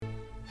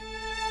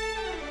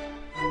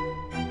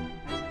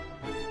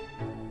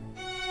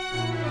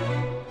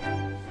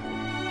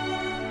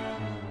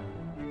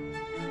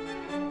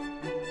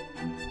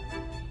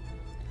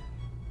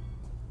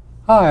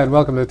Hi, and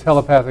welcome to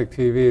Telepathic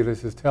TV.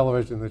 This is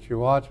television that you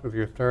watch with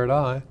your third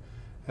eye.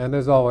 And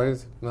as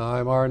always,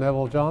 I'm R.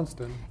 Neville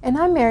Johnston. And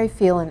I'm Mary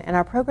Phelan, and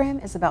our program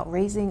is about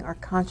raising our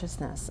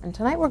consciousness. And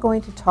tonight we're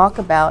going to talk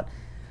about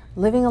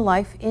living a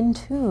life in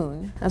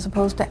tune as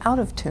opposed to out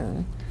of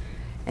tune.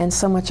 And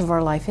so much of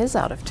our life is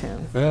out of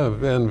tune. Yeah,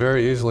 and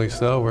very easily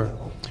so. We're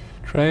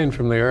trained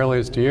from the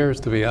earliest years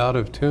to be out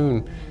of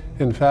tune.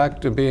 In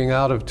fact, being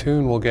out of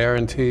tune will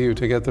guarantee you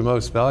to get the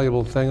most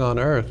valuable thing on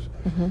earth.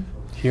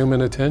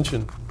 Human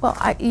attention. Well,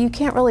 you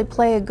can't really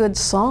play a good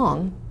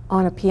song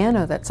on a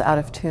piano that's out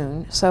of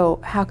tune, so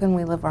how can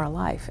we live our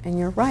life? And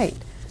you're right,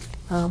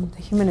 the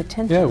human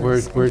attention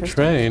we're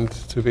trained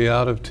to be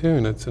out of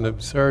tune. It's an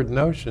absurd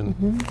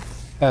notion.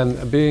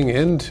 And being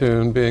in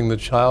tune, being the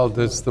child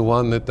that's the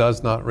one that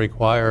does not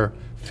require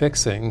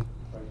fixing,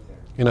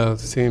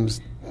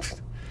 seems...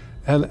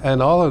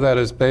 And all of that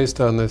is based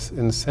on this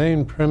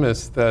insane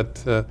premise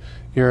that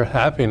your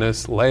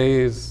happiness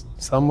lays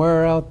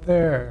somewhere out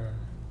there.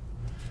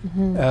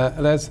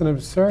 That's an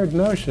absurd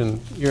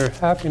notion. Your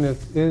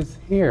happiness is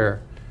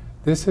here.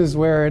 This is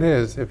where it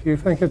is. If you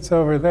think it's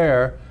over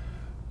there,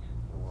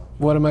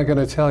 what am I going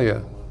to tell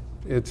you?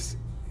 It's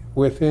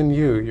within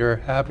you, your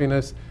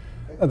happiness.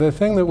 The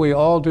thing that we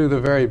all do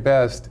the very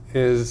best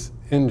is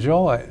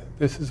enjoy.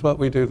 This is what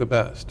we do the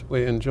best.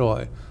 We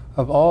enjoy.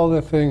 Of all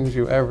the things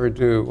you ever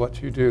do,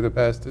 what you do the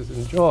best is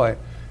enjoy.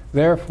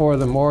 Therefore,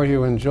 the more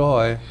you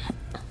enjoy,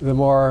 the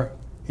more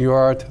you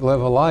are to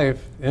live a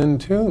life in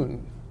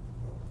tune.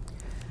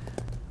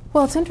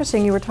 Well, it's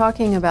interesting. You were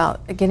talking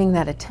about getting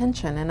that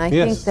attention, and I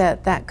think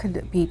that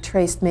could be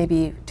traced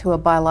maybe to a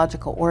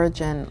biological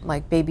origin,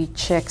 like baby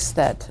chicks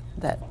that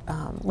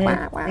wah,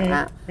 wah,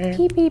 wah,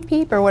 peep, peep,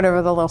 peep, or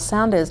whatever the little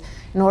sound is,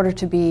 in order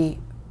to be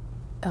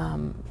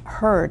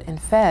heard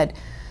and fed.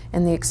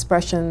 And the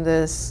expression,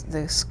 the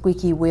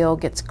squeaky wheel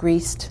gets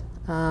greased,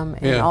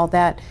 and all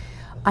that.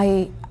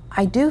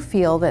 I do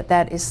feel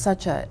that is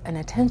such an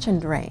attention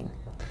drain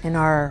in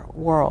our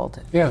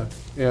world. Yeah.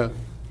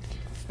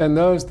 And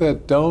those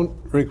that don't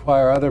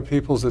require other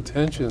people's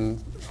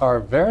attention are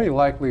very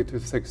likely to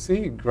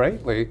succeed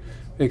greatly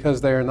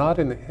because they are not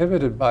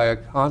inhibited by a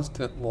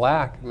constant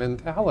lack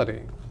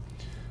mentality.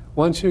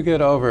 Once you get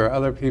over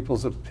other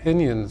people's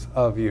opinions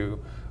of you,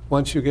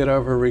 once you get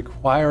over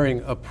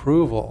requiring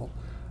approval,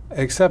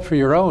 except for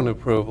your own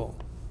approval,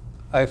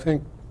 I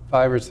think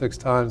 5 or 6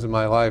 times in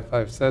my life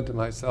I've said to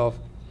myself,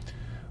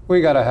 we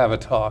got to have a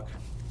talk.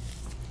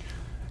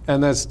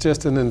 And that's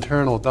just an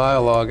internal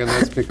dialogue, and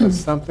that's because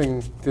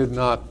something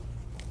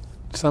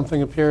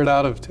appeared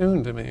out of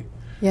tune to me.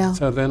 Yeah.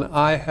 So then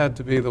I had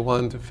to be the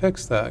one to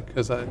fix that,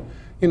 because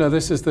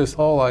this is this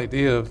whole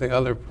idea of the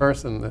other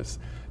person, this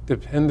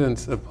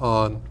dependence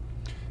upon,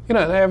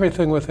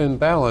 everything within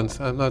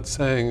balance. I'm not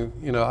saying,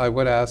 I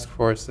would ask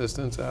for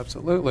assistance,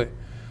 absolutely.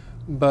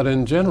 But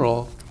in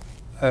general,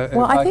 if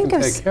I can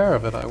take care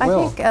of it, I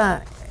will. I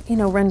think,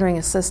 rendering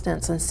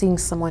assistance and seeing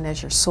someone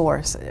as your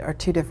source are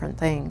two different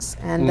things.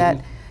 And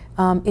that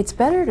it's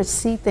better to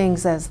see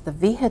things as the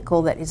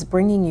vehicle that is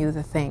bringing you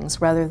the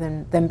things rather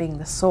than them being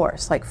the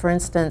source. Like, for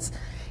instance,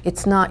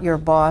 it's not your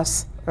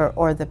boss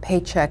or the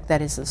paycheck that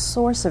is the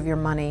source of your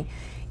money.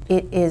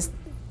 It is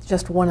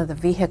just one of the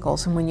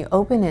vehicles. And when you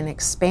open and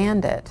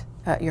expand it,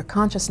 your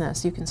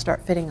consciousness, you can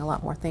start fitting a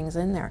lot more things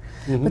in there.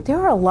 But there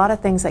are a lot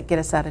of things that get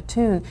us out of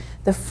tune.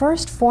 The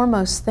first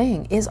foremost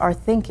thing is our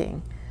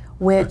thinking,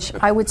 which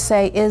I would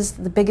say is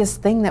the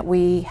biggest thing that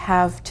we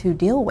have to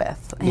deal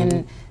with.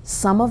 And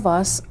some of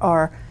us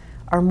are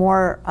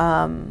more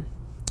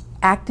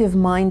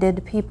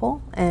active-minded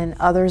people, and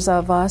others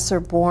of us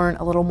are born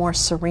a little more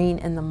serene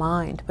in the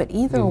mind. But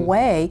either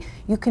way,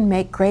 you can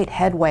make great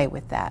headway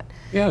with that.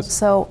 Yes.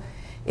 So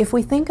if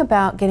we think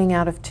about getting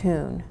out of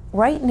tune,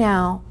 right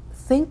now,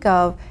 think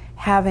of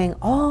having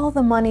all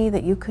the money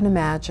that you can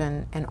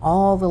imagine and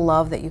all the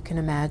love that you can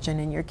imagine,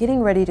 and you're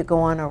getting ready to go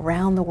on a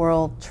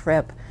round-the-world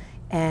trip,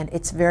 and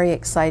it's very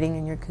exciting,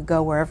 and you could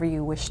go wherever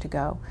you wish to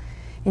go.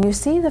 And you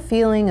see the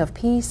feeling of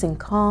peace and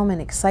calm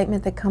and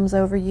excitement that comes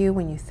over you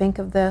when you think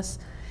of this.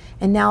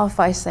 And now if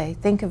I say,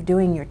 think of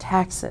doing your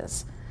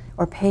taxes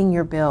or paying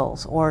your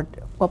bills,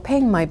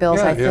 paying my bills,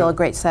 I feel a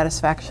great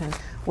satisfaction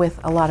with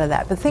a lot of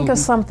that. But think of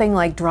something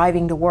like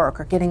driving to work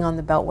or getting on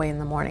the Beltway in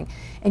the morning.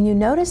 And you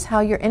notice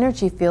how your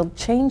energy field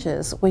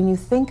changes when you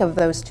think of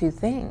those two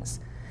things.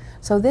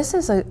 So this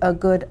is a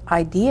good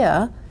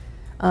idea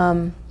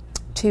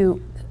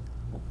to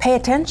pay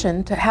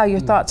attention to how your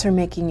thoughts are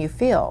making you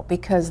feel,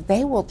 because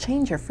they will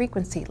change your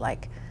frequency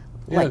like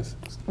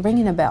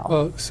ringing a bell.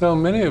 Well, so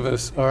many of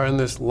us are in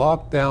this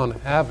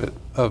lockdown habit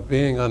of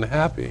being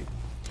unhappy.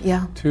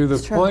 Yeah, to the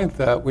point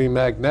that we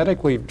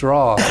magnetically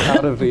draw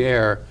out of the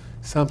air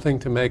something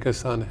to make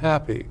us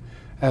unhappy.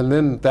 And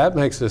then that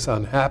makes us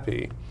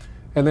unhappy.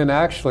 And then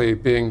actually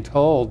being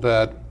told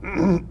that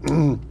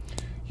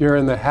you're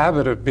in the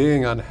habit of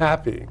being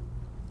unhappy.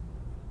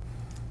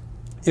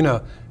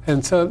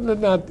 And so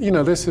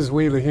this is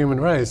we, the human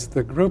race.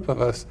 The group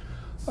of us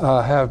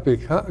have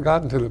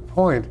gotten to the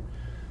point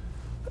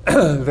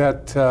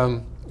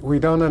that we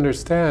don't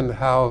understand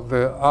how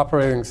the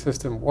operating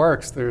system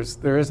works. There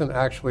isn't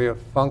actually a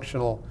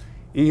functional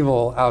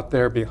evil out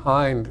there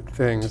behind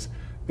things,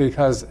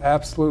 because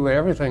absolutely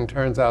everything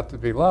turns out to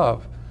be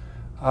love.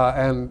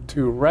 And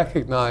to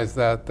recognize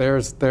that,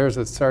 there's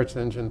a search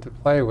engine to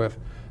play with,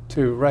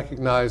 to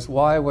recognize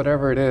why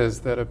whatever it is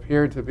that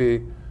appeared to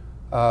be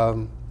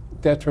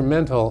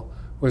detrimental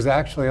was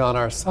actually on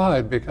our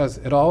side, because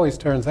it always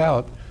turns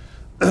out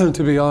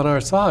to be on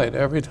our side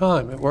every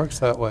time. It works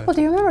that way. Well,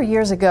 do you remember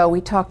years ago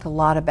we talked a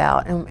lot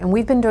about, and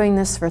we've been doing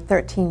this for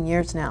 13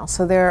 years now,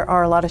 so there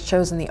are a lot of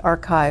shows in the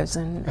archives,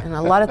 and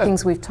a lot of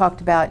things we've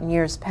talked about in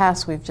years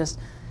past we've just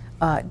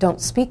don't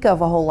speak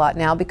of a whole lot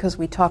now because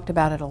we talked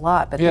about it a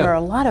lot, but there are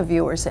a lot of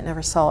viewers that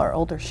never saw our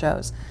older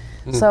shows.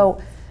 Mm-hmm.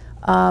 So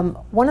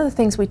one of the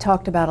things we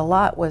talked about a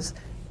lot was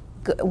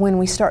when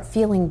we start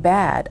feeling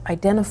bad,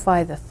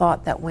 identify the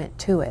thought that went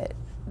to it.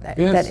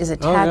 That is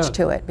attached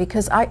to it.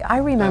 Because I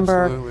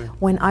remember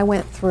when I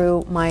went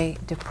through my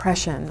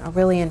depression, a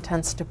really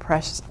intense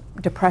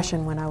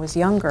depression when I was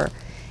younger,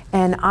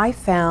 and I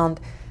found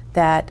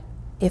that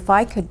if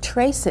I could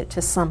trace it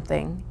to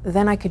something,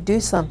 then I could do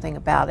something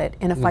about it.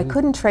 And if I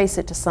couldn't trace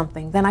it to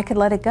something, then I could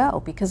let it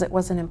go because it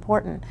wasn't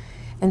important.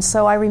 And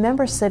so I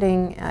remember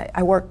sitting,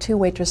 I worked 2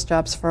 waitress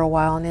jobs for a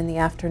while, and in the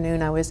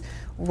afternoon I was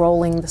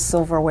rolling the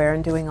silverware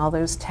and doing all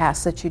those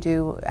tasks that you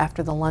do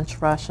after the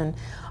lunch rush. And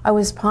I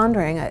was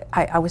pondering,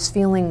 I was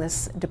feeling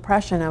this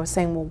depression. I was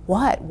saying,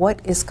 well, what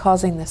is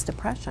causing this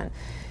depression?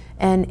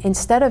 And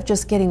instead of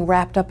just getting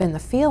wrapped up in the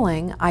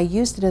feeling, I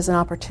used it as an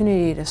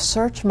opportunity to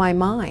search my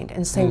mind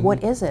and say,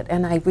 what is it?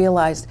 And I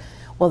realized,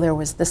 well, there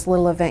was this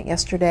little event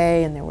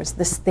yesterday, and there was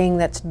this thing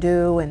that's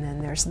due, and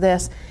then there's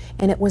this.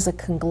 And it was a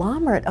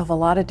conglomerate of a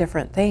lot of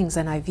different things,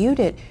 and I viewed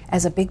it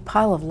as a big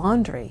pile of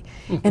laundry.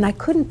 And I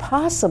couldn't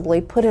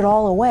possibly put it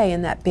all away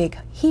in that big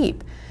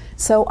heap.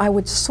 So I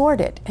would sort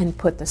it and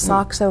put the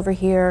socks over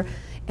here,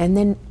 and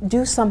then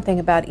do something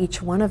about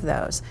each one of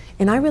those.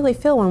 And I really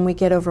feel when we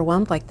get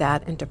overwhelmed like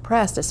that and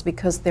depressed, it's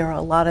because there are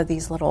a lot of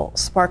these little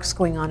sparks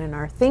going on in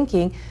our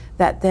thinking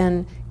that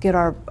then get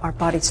our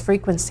body's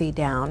frequency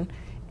down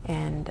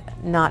and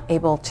not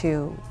able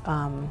to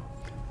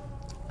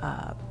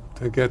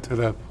get to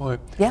that point.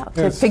 Yeah,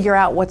 to figure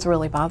out what's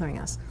really bothering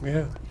us.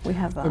 Yeah. We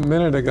have a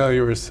minute ago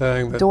you were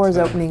saying that doors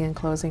opening and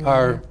closing.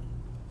 Our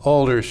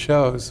older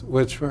shows,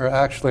 which were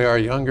actually our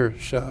younger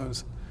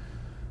shows.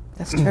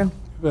 That's true.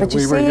 But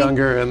we were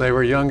younger and they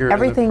were younger.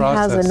 Everything in the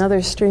process. has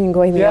another stream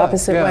going the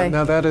opposite way.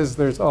 Now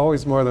there's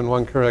always more than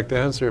one correct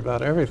answer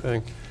about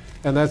everything.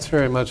 And that's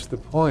very much the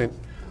point.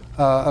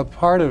 A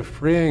part of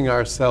freeing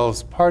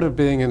ourselves, part of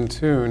being in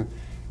tune,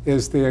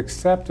 is the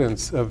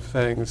acceptance of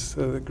things.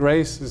 The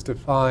grace is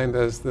defined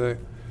as the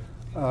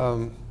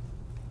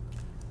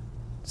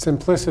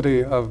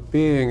simplicity of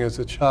being as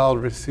a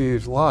child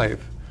receives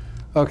life.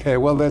 Okay,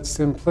 well, that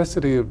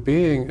simplicity of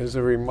being is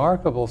a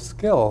remarkable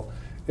skill.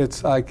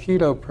 It's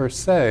Aikido per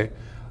se.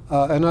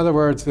 In other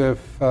words, if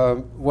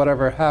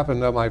whatever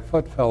happened, my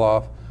foot fell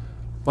off,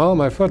 well,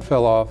 my foot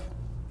fell off,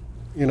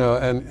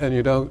 and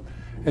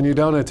you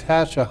don't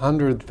attach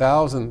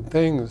 100,000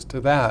 things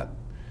to that.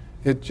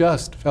 It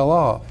just fell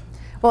off.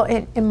 Well,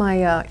 in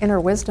my Inner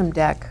Wisdom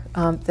deck,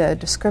 the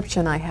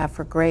description I have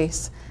for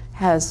grace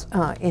has,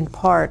 in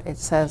part, it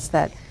says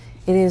that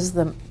it is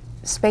the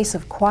space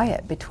of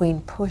quiet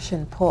between push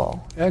and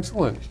pull.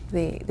 Excellent.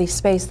 The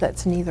space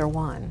that's neither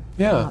one.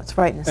 Yeah. It's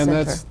right in the center.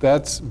 And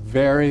that's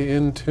very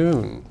in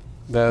tune.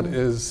 That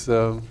is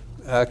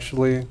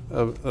actually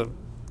a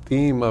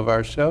theme of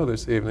our show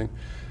this evening.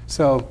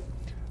 So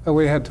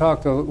we had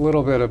talked a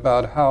little bit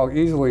about how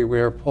easily we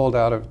are pulled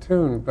out of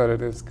tune, but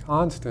it is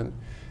constant.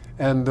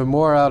 And the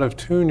more out of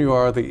tune you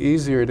are, the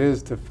easier it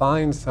is to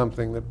find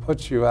something that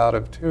puts you out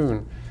of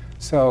tune.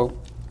 So,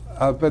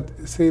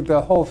 but see,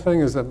 the whole thing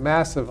is a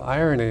massive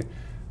irony,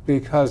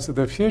 because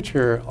the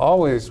future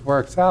always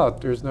works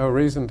out. There's no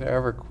reason to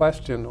ever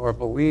question or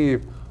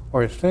believe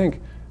or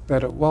think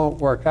that it won't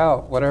work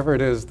out, whatever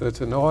it is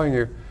that's annoying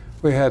you.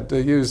 We had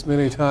used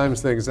many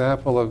times the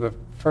example of the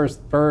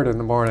first bird in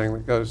the morning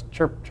that goes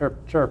chirp,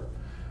 chirp, chirp.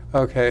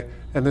 Okay,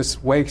 and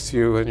this wakes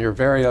you and you're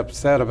very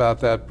upset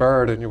about that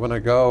bird and you want to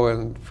go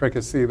and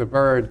fricassee the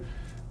bird,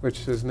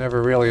 which has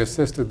never really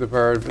assisted the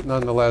bird, but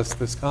nonetheless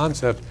this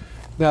concept.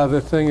 Now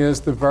the thing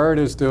is, the bird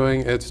is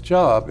doing its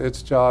job.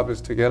 Its job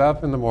is to get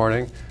up in the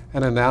morning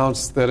and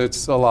announce that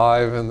it's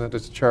alive and that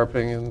it's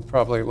chirping and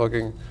probably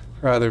looking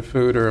for either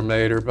food or a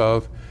mate or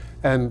both.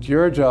 And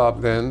your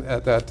job then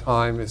at that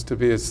time is to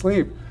be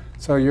asleep.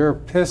 So you're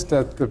pissed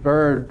at the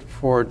bird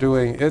for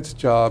doing its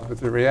job, but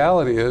the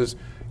reality is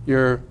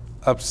you're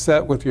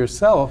upset with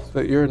yourself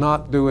that you're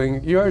not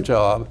doing your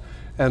job.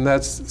 And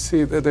that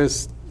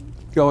is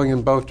going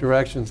in both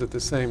directions at the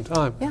same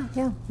time. Yeah,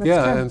 that's true.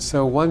 And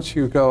so once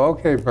you go,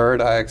 okay,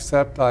 bird, I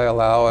accept, I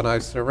allow, and I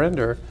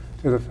surrender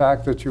to the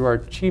fact that you are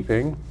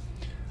cheeping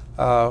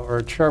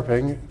or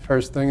chirping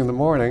first thing in the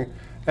morning,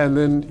 and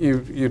then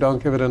you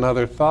don't give it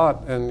another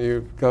thought, and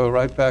you go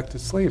right back to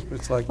sleep.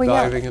 It's like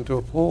diving into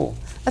a pool.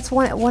 That's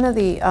one of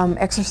the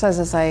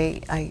exercises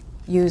I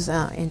use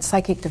in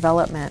psychic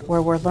development,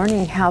 where we're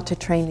learning how to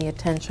train the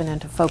attention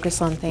and to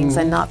focus on things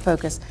and not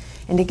focus,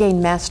 and to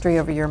gain mastery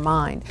over your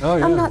mind. Oh,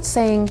 yeah. I'm not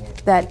saying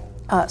that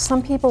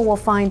some people will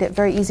find it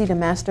very easy to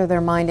master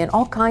their mind in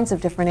all kinds of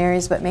different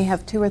areas, but may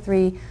have 2 or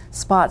 3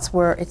 spots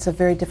where it's a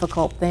very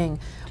difficult thing.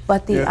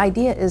 But the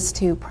idea is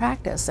to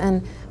practice.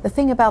 And the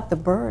thing about the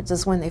birds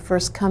is when they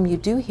first come, you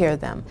do hear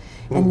them.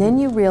 And then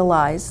you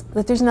realize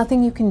that there's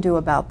nothing you can do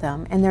about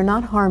them, and they're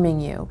not harming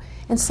you.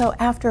 And so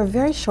after a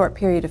very short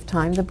period of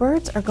time, the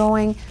birds are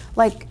going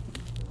like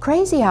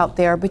crazy out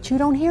there, but you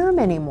don't hear them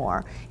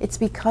anymore. It's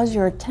because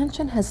your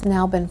attention has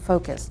now been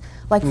focused.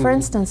 Like, for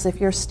instance, if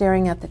you're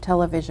staring at the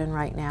television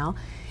right now,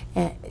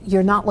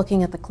 you're not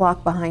looking at the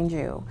clock behind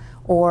you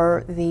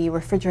or the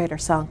refrigerator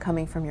sound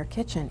coming from your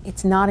kitchen.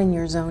 It's not in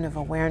your zone of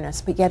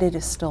awareness, but yet it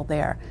is still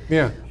there.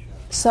 Yeah.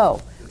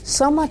 So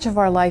much of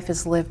our life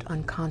is lived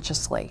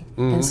unconsciously.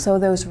 And so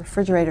those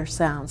refrigerator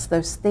sounds,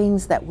 those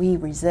things that we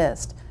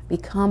resist,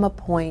 become a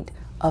point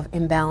of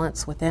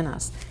imbalance within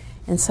us.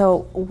 And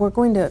so we're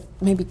going to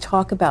maybe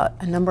talk about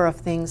a number of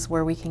things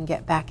where we can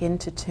get back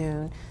into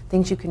tune,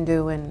 things you can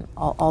do in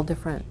all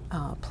different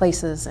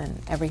places and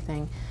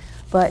everything.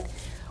 But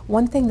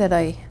one thing that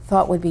I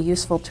thought would be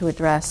useful to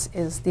address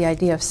is the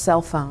idea of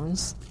cell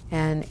phones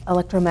and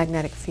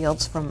electromagnetic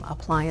fields from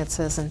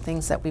appliances and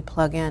things that we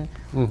plug in.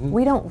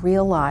 We don't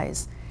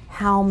realize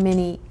how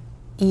many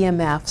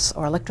EMFs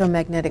or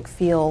electromagnetic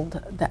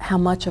field, how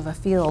much of a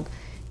field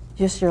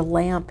just your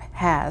lamp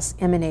has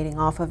emanating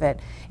off of it.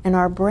 And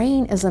our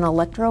brain is an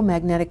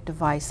electromagnetic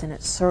device, and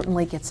it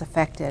certainly gets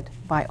affected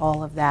by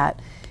all of that.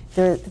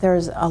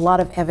 There's a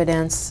lot of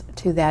evidence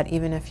to that,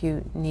 even if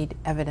you need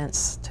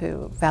evidence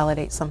to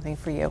validate something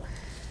for you.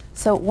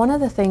 So one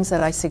of the things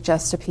that I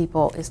suggest to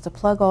people is to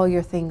plug all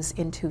your things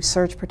into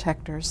surge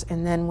protectors,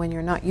 and then when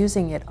you're not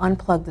using it,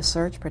 unplug the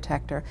surge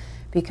protector,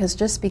 because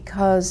just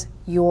because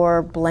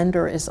your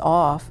blender is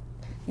off,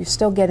 you're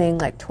still getting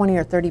like 20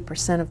 or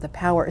 30% of the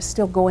power is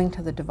still going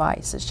to the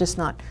device. It's just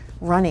not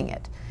running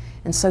it.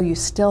 And so you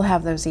still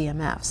have those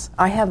EMFs.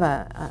 I have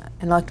an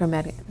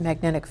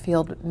electromagnetic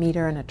field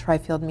meter and a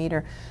tri-field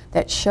meter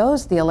that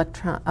shows the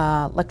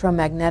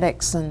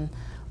electromagnetics and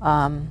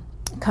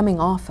coming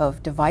off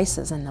of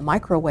devices, and the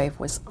microwave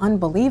was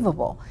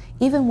unbelievable,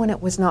 even when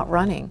it was not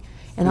running.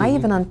 And I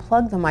even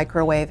unplugged the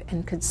microwave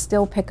and could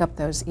still pick up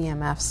those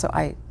EMFs, so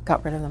I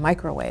got rid of the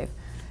microwave.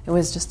 It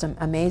was just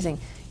amazing.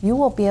 You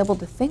will be able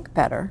to think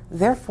better,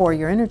 therefore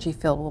your energy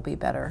field will be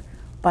better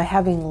by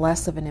having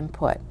less of an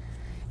input.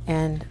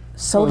 And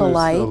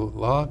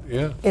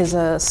sodalite is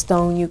a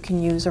stone you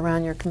can use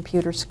around your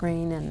computer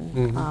screen,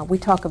 and we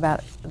talk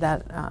about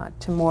that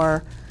to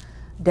more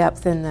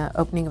depth in the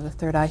opening of the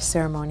Third Eye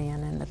ceremony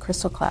and in the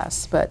crystal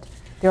class. But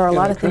there are a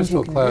lot of things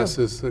you can do. The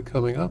crystal class is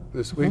coming up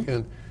this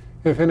weekend.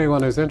 If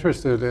anyone is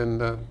interested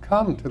in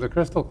come to the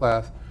crystal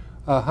class,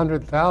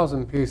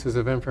 100,000 pieces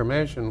of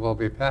information will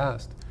be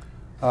passed,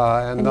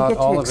 and not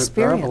all of it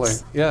verbally.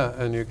 Yeah,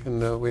 and you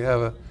can. We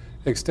have an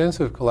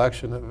extensive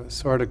collection of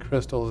assorted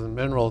crystals and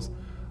minerals,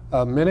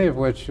 many of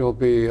which you'll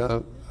be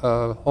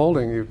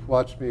holding. You've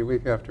watched me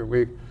week after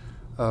week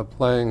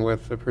playing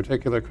with a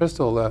particular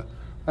crystal.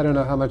 I don't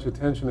know how much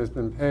attention has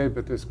been paid,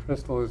 but this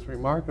crystal is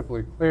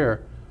remarkably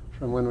clear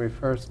from when we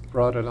first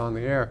brought it on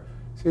the air.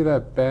 See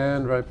that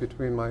band right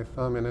between my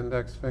thumb and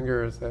index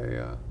finger is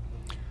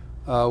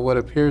what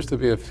appears to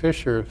be a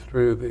fissure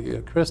through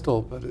the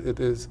crystal, but it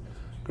is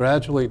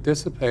gradually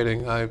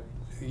dissipating.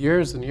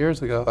 Years and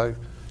years ago, I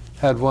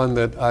had one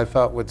that I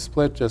thought would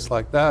split just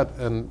like that,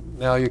 and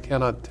now you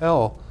cannot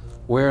tell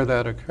where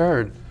that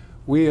occurred.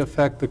 We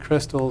affect the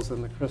crystals,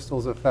 and the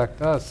crystals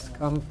affect us.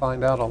 Come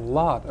find out a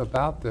lot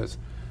about this.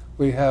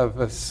 We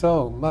have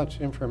so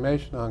much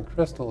information on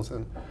crystals,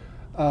 and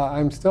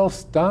I'm still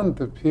stunned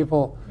that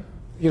people,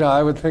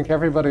 I would think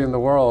everybody in the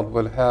world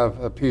would have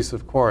a piece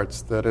of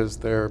quartz that is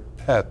their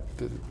pet.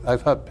 I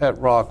thought pet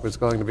rock was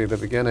going to be the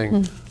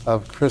beginning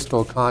of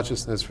crystal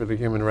consciousness for the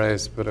human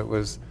race, but it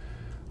was,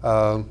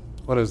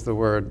 what is the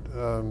word,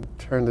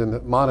 turned into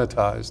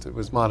monetized. It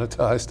was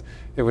monetized.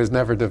 It was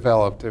never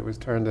developed. It was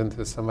turned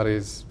into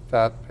somebody's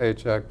fat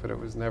paycheck, but it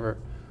was never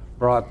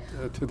brought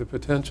to the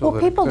potential that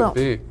it could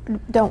be. People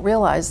don't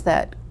realize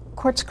that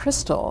quartz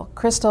crystals,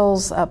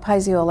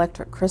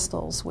 piezoelectric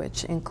crystals,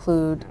 which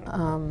include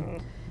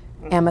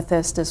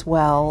amethyst as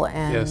well,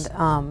 and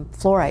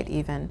fluorite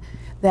even,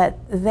 that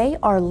they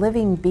are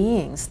living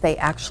beings. They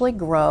actually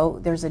grow.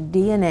 There's a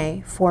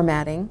DNA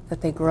formatting that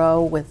they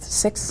grow with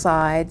 6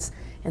 sides,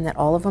 and that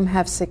all of them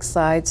have 6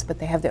 sides, but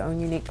they have their own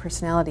unique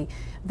personality.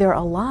 They're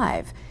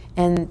alive,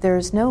 and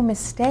there's no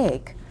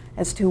mistake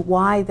as to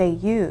why they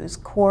use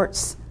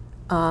quartz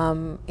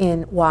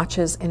in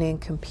watches and in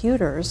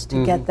computers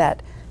to get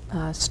that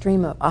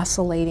stream of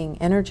oscillating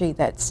energy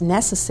that's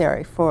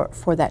necessary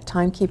for that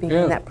timekeeping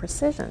and that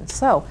precision.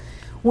 So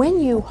when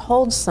you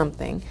hold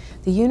something,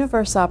 the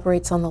universe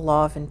operates on the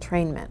law of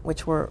entrainment,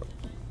 which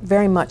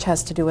very much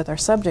has to do with our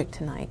subject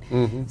tonight.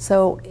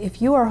 So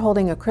if you are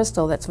holding a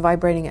crystal that's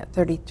vibrating at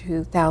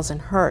 32,000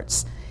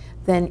 hertz,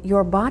 then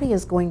your body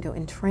is going to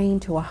entrain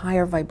to a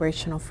higher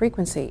vibrational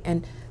frequency.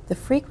 And the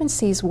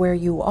frequencies where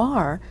you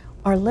are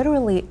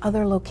literally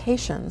other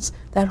locations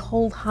that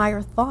hold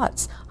higher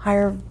thoughts,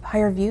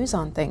 higher views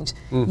on things.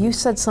 You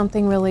said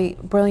something really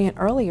brilliant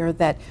earlier,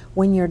 that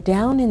when you're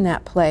down in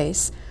that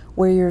place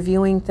where you're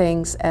viewing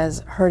things as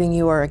hurting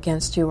you or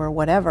against you or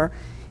whatever,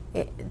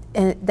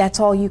 and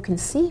that's all you can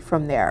see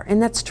from there. And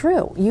that's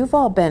true. You've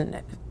all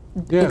been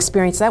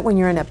experienced that when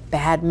you're in a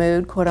bad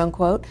mood, quote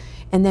unquote,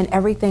 and then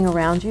everything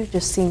around you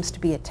just seems to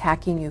be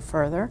attacking you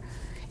further.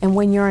 And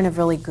when you're in a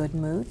really good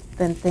mood,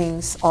 then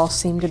things all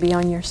seem to be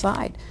on your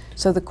side.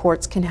 So the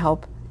quartz can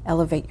help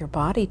elevate your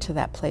body to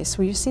that place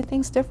where you see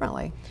things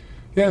differently.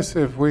 Yes,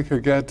 if we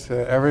could get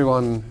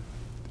everyone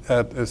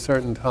at a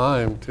certain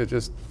time to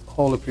just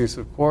hold a piece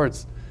of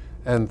quartz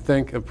and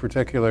think a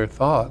particular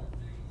thought,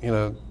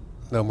 no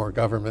more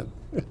government,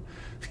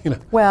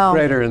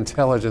 greater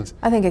intelligence.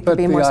 I think it could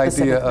be more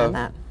specific than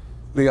that.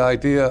 The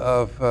idea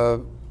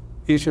of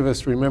each of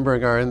us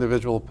remembering our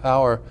individual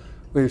power.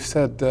 We've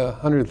said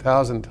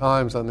 100,000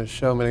 times on this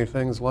show many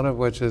things, one of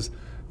which is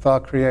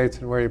thought creates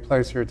and where you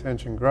place your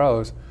attention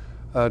grows.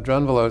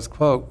 Drunvalo's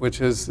quote,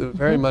 which is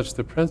very much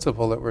the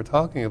principle that we're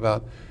talking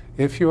about.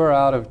 If you are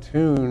out of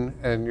tune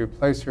and you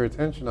place your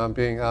attention on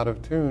being out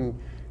of tune,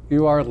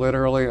 you are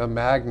literally a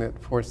magnet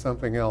for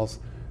something else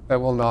that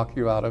will knock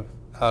you out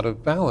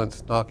of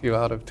balance, knock you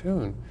out of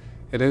tune.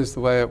 It is the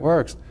way it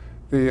works.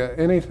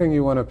 Anything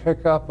you want to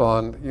pick up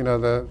on,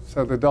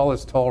 so the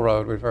Dulles Toll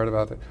Road, we've heard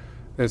about it.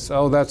 It's,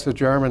 that's a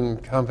German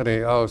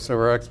company. So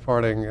we're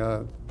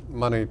exporting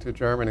money to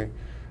Germany.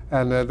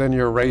 And then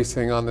you're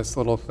racing on this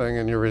little thing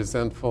and you're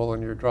resentful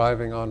and you're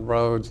driving on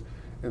roads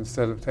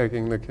instead of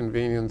taking the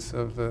convenience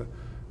of the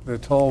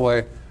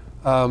tollway.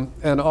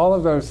 And all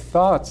of those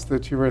thoughts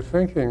that you were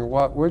thinking,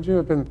 what would you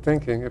have been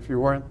thinking if you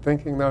weren't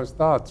thinking those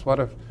thoughts? What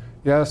if,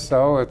 there's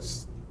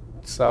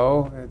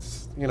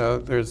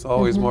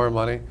always more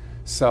money.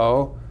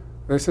 So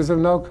this is of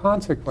no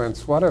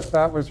consequence. What if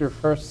that was your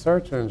first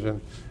search engine?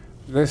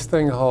 This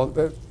thing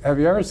have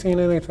you ever seen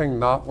anything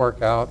not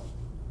work out?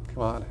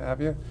 Come on,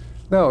 have you?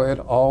 No, it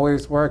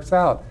always works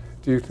out.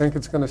 Do you think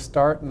it's going to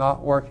start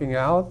not working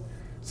out?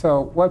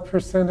 So what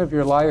percent of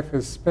your life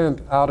is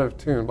spent out of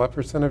tune? What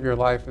percent of your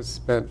life is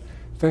spent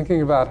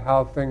thinking about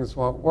how things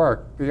won't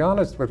work? Be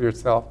honest with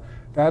yourself.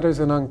 That is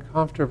an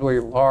uncomfortably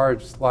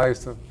large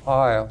slice of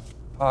pie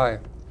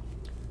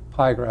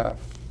graph,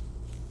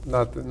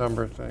 not the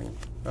number thing.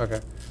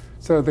 Okay.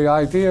 So the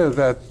idea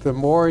that the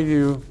more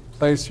you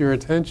place your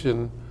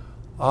attention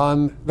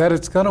on that,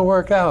 it's going to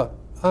work out.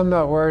 I'm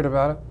not worried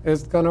about it.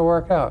 It's going to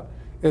work out.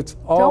 It's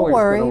always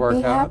going to work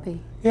out. Don't worry, be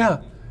happy.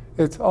 Yeah,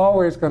 it's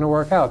always going to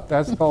work out.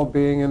 That's called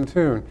being in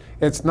tune.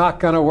 It's not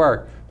going to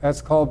work.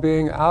 That's called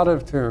being out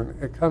of tune.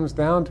 It comes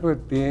down to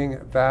it being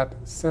that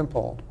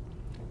simple.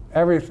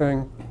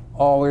 Everything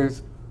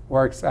always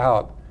works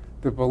out.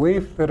 The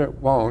belief that it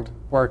won't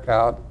work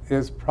out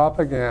is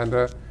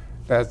propaganda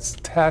that's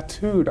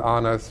tattooed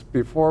on us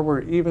before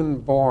we're even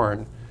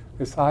born.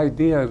 This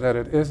idea that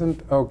it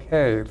isn't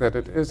okay, that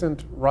it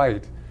isn't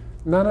right.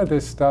 None of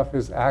this stuff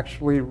is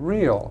actually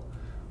real.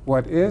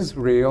 What is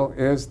real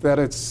is that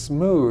it's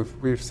smooth.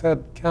 We've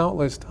said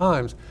countless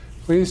times,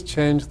 please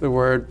change the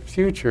word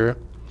future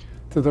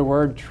to the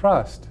word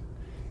trust.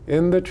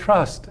 In the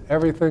trust,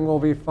 everything will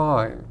be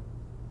fine.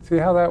 See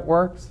how that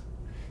works?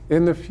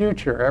 In the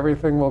future,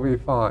 everything will be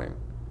fine.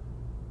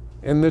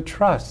 In the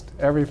trust,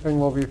 everything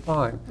will be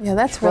fine. Yeah,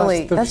 that's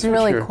really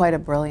quite a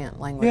brilliant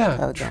language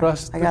code. Yeah,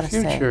 trust the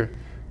future,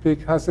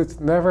 because it's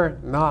never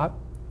not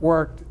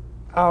worked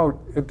out.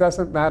 It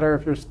doesn't matter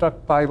if you're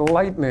struck by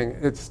lightning.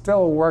 It's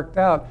still worked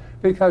out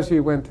because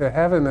you went to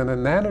heaven in a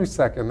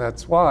nanosecond.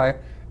 That's why.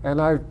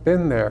 And I've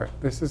been there.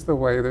 This is the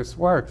way this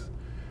works.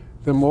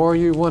 The more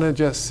you want to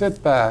just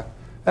sit back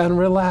and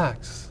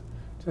relax.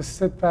 Just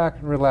sit back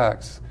and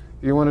relax.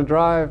 You want to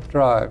drive,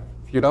 drive.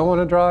 If you don't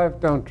want to drive,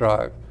 don't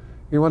drive.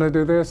 You want to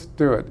do this,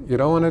 do it. You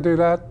don't want to do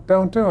that,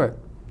 don't do it.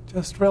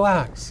 Just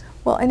relax.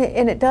 Well, and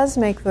it does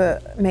make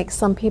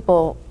some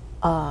people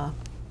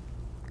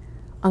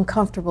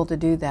uncomfortable to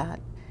do that,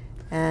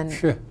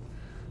 and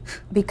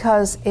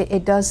because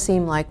it does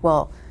seem like,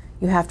 well,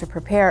 you have to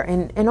prepare,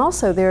 and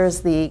also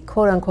there's the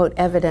quote unquote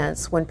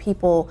evidence when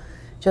people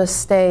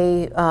just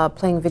stay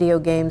playing video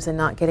games and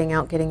not getting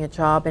out, getting a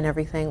job and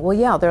everything. Well,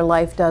 yeah, their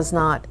life does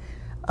not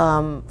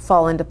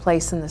fall into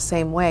place in the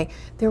same way.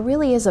 There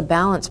really is a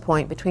balance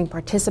point between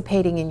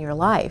participating in your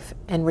life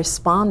and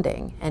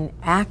responding and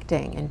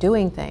acting and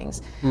doing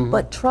things,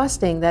 but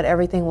trusting that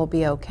everything will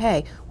be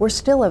okay. We're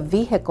still a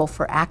vehicle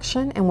for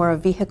action, and we're a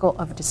vehicle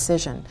of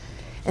decision.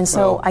 And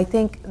so I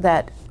think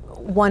that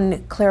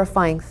one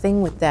clarifying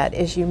thing with that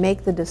is you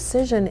make the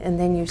decision and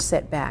then you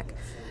sit back.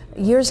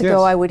 Years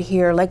ago, I would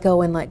hear, let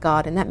go and let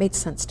God, and that made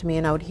sense to me,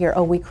 and I would hear,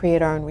 we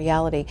create our own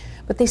reality.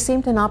 But they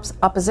seemed in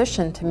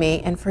opposition to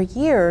me, and for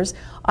years,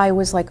 I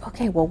was like,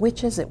 okay, well,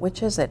 which is it,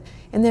 which is it?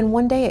 And then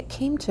one day it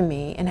came to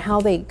me, and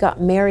how they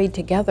got married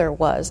together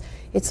was,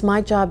 it's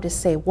my job to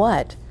say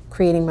what,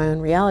 creating my own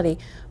reality,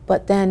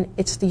 but then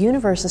it's the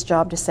universe's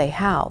job to say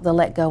how, the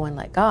let go and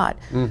let God.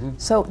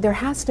 So there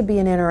has to be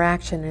an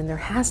interaction and there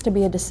has to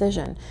be a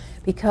decision,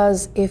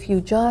 because if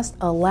you just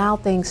allow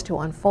things to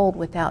unfold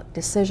without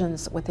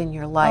decisions within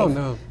your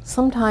life,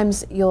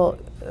 sometimes you'll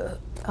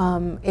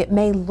it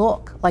may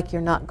look like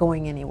you're not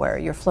going anywhere,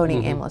 you're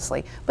floating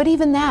aimlessly, but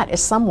even that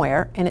is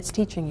somewhere and it's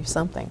teaching you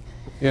something.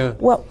 Yeah.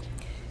 Well,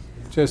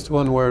 just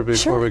one word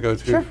before we go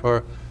too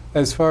far.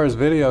 As far as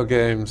video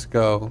games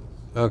go,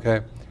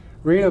 okay,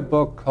 read a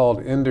book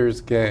called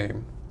Ender's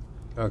Game,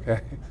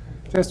 okay?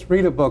 Just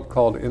read a book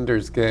called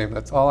Ender's Game.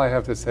 That's all I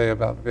have to say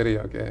about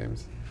video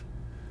games.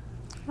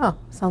 Oh,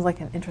 sounds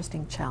like an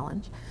interesting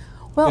challenge.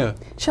 Well,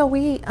 shall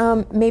we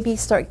maybe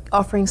start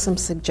offering some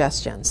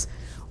suggestions?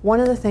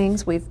 One of the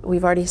things we've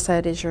already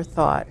said is your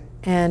thought,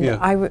 and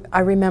I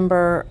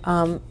remember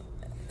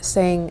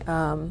saying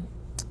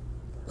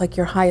like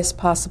your highest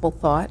possible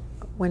thought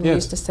when we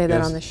used to say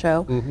that on the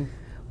show,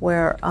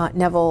 where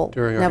Neville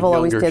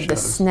always did the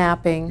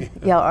snapping,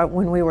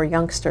 when we were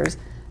youngsters,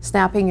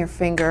 snapping your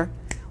finger.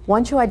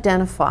 Once you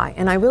identify,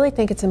 and I really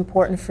think it's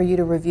important for you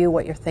to review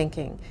what you're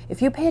thinking.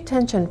 If you pay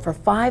attention for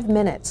 5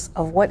 minutes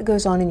of what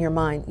goes on in your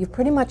mind, you've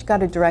pretty much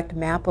got a direct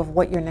map of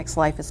what your next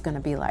life is going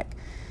to be like.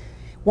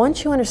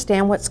 Once you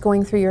understand what's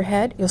going through your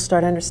head, you'll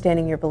start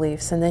understanding your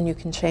beliefs, and then you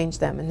can change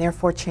them and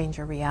therefore change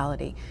your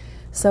reality.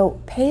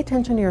 So pay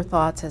attention to your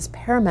thoughts as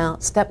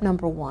paramount, step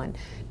number one.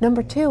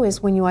 Number two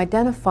is when you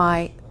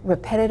identify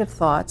repetitive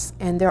thoughts,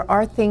 and there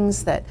are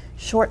things that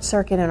short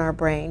circuit in our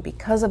brain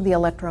because of the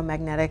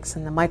electromagnetics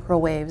and the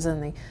microwaves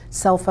and the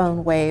cell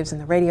phone waves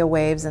and the radio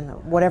waves and the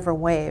whatever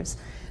waves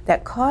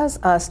that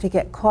cause us to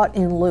get caught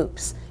in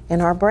loops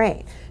in our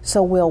brain.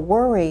 So we'll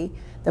worry.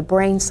 The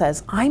brain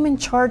says, I'm in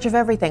charge of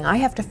everything. I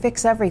have to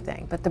fix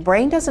everything. But the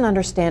brain doesn't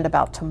understand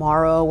about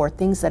tomorrow or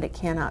things that it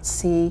cannot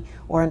see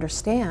or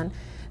understand.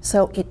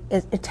 So it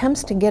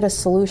attempts to get a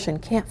solution,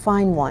 can't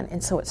find one,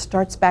 and so it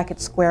starts back at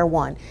square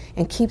one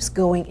and keeps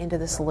going into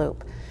this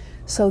loop.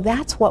 So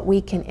that's what we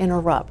can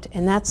interrupt,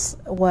 and that's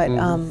what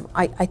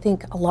I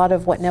think a lot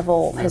of what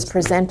Neville has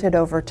presented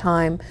over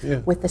time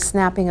with the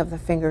snapping of the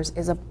fingers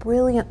is a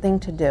brilliant thing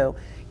to do.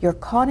 You're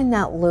caught in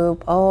that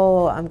loop,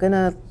 I'm going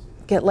to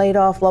get laid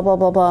off, blah, blah,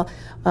 blah, blah,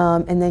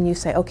 and then you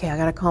say, okay, I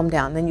got to calm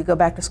down. And then you go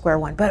back to square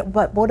one. But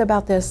what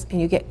about this? And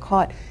you get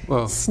caught.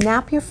 Well,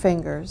 snap your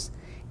fingers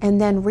and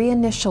then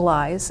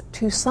reinitialize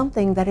to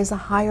something that is a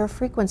higher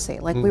frequency,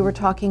 like we were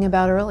talking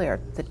about earlier,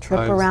 the trip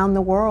around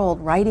the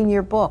world, writing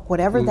your book,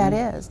 whatever that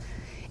is.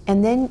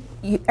 And then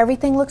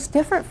everything looks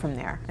different from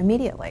there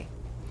immediately.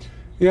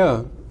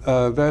 Yeah,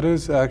 that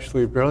is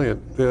actually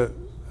brilliant.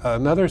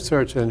 Another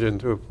search engine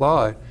to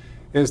apply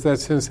is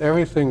that since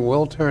everything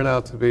will turn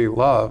out to be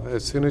love,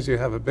 as soon as you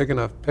have a big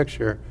enough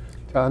picture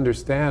to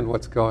understand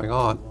what's going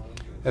on,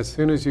 as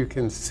soon as you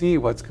can see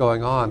what's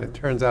going on, it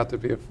turns out to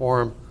be a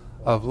form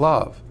of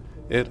love.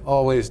 It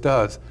always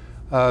does.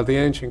 The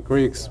ancient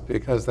Greeks,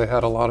 because they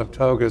had a lot of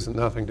togas and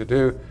nothing to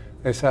do,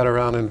 they sat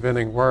around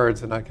inventing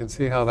words, and I can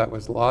see how that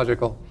was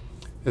logical,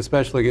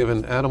 especially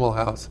given Animal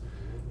House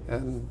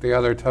and the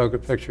other toga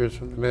pictures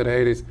from the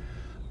mid-'80s.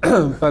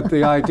 But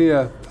the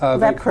idea,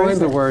 they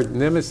coined the word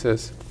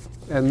nemesis,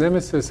 and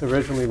nemesis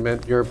originally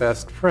meant your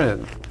best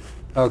friend.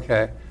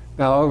 Okay.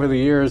 Now, over the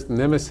years,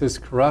 nemesis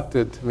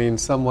corrupted to mean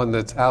someone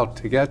that's out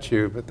to get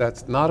you, but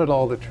that's not at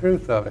all the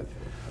truth of it.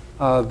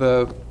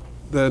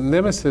 The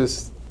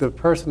nemesis, the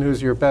person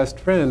who's your best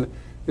friend,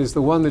 is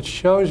the one that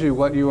shows you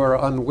what you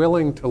are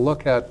unwilling to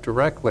look at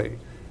directly.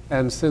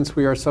 And since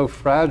we are so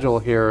fragile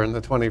here in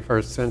the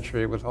 21st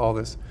century with all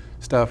this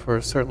stuff,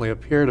 or certainly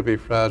appear to be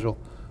fragile,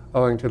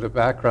 owing to the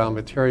background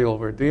material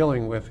we're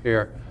dealing with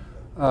here,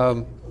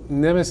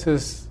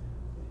 nemesis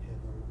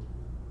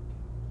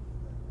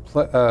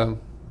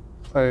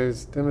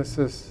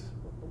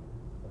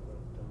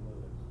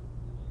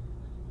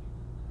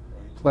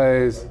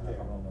plays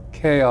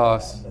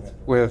chaos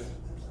with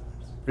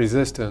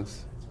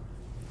resistance.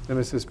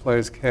 Nemesis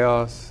plays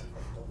chaos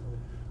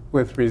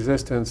with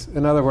resistance.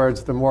 In other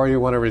words, the more you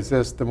want to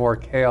resist, the more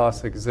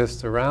chaos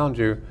exists around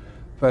you.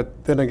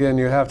 But then again,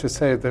 you have to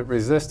say that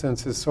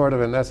resistance is sort of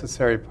a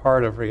necessary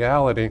part of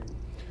reality,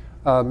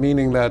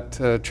 meaning that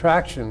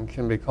attraction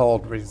can be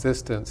called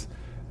resistance.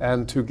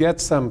 And to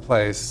get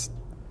someplace,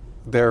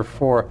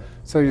 therefore,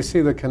 so you see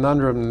the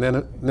conundrum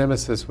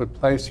nemesis would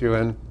place you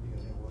in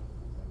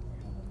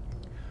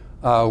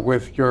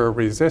with your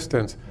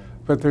resistance.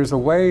 But there's a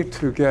way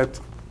to get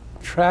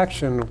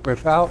traction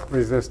without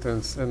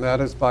resistance, and that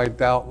is by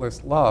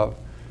doubtless love.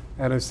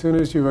 And as soon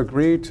as you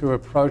agree to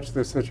approach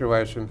the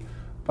situation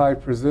by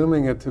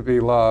presuming it to be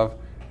love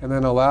and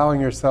then allowing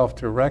yourself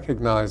to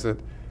recognize it,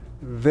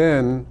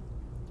 then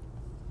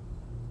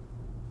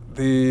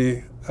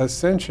the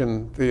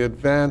ascension, the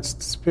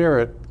advanced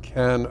spirit,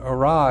 can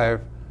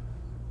arrive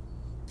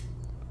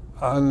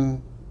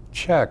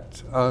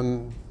unchecked,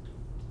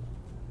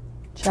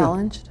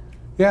 challenged?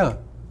 Yeah,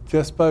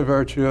 just by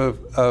virtue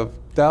of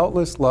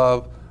doubtless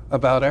love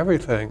about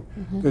everything.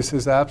 This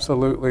is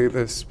absolutely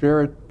the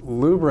spirit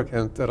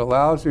lubricant that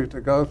allows you to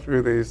go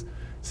through these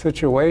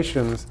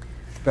situations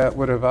that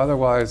would have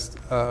otherwise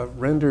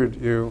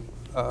rendered you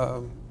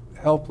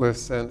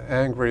helpless and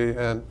angry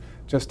and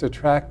just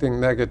attracting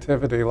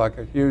negativity like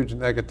a huge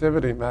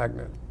negativity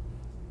magnet.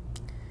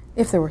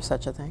 If there were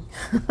such a thing.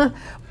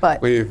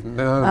 But we've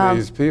known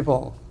these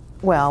people.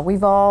 Well,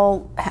 we've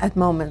all had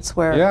moments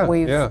where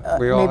we've we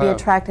all maybe have.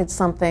 attracted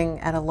something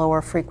at a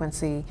lower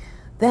frequency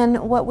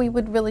than what we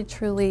would really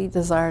truly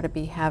desire to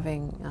be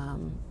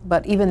having.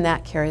 But even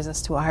that carries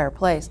us to a higher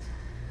place.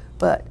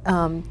 But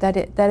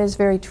that is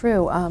very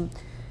true.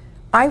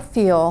 I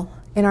feel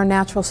in our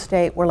natural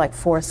state we're like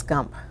Forrest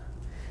Gump.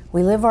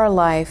 We live our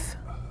life,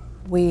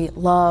 we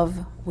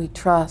love, we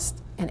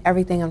trust, and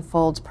everything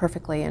unfolds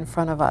perfectly in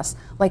front of us.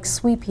 Like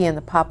Sweet Pea in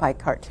the Popeye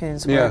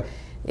cartoons, where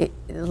the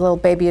little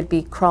baby would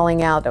be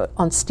crawling out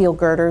on steel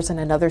girders, and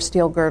another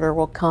steel girder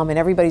will come, and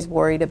everybody's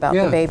worried about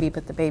the baby,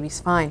 but the baby's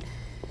fine.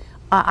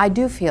 I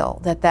do feel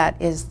that that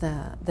is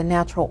the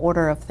natural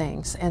order of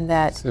things, and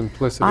that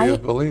simplicity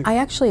of belief. I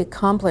actually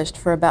accomplished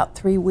for about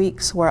 3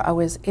 weeks where I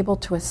was able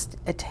to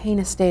attain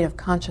a state of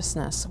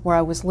consciousness where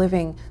I was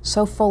living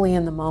so fully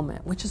in the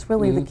moment, which is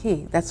really the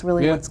key. That's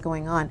really what's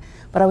going on.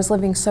 But I was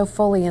living so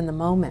fully in the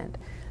moment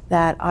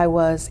that I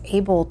was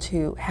able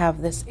to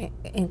have this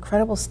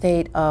incredible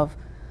state of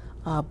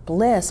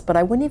bliss, but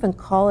I wouldn't even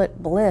call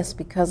it bliss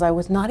because I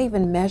was not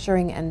even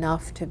measuring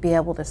enough to be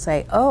able to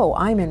say, oh,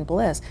 I'm in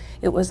bliss.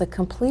 It was a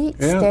complete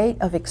state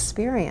of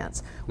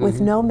experience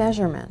with no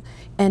measurement.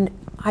 And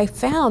I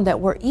found that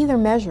we're either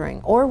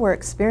measuring or we're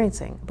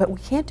experiencing, but we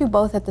can't do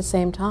both at the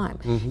same time.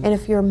 And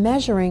if you're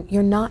measuring,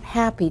 you're not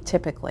happy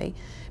typically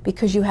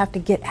because you have to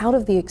get out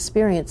of the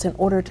experience in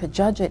order to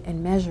judge it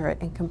and measure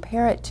it and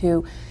compare it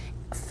to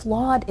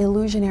flawed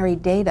illusionary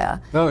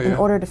data in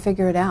order to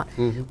figure it out.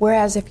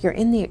 Whereas if you're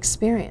in the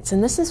experience,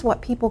 and this is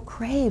what people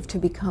crave to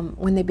become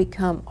when they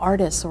become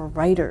artists or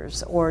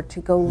writers, or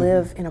to go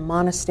live in a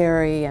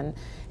monastery and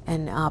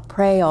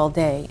pray all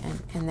day,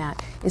 and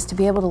that is to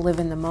be able to live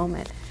in the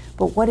moment.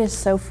 But what is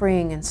so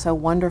freeing and so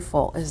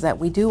wonderful is that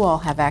we do all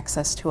have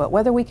access to it.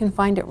 Whether we can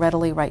find it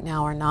readily right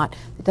now or not,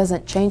 it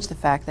doesn't change the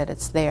fact that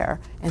it's there,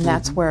 and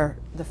that's where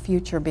the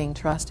future being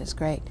trust is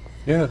great.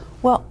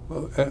 Well,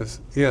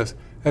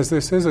 as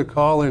this is a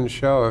call-in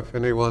show, if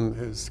anyone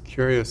is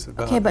curious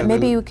about. Okay, but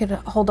maybe you could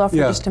hold off for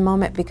just a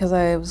moment because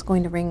I was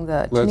going to ring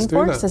the tuning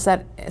forks. Is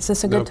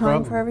this a good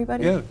time for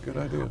everybody? Yeah, good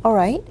idea. All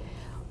right.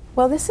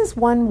 Well, this is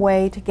one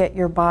way to get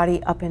your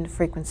body up into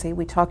frequency.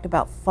 We talked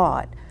about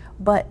thought,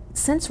 but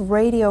since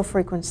radio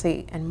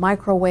frequency and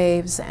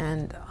microwaves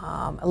and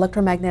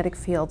electromagnetic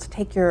fields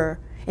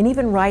and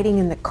even riding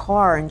in the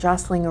car and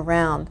jostling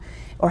around,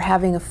 or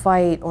having a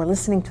fight, or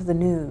listening to the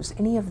news,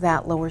 any of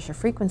that lowers your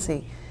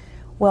frequency.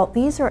 Well,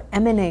 these are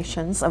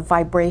emanations of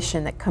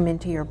vibration that come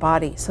into your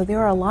body. So there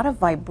are a lot of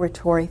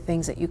vibratory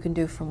things that you can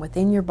do from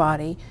within your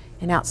body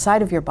and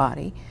outside of your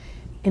body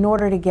in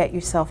order to get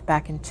yourself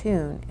back in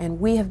tune. And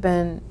we have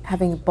been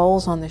having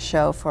bowls on the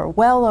show for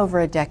well over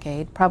a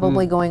decade,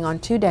 probably going on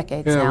 2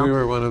 decades now. Yeah, we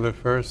were one of the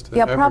first to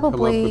ever come up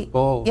with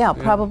bowls.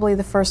 Probably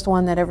the first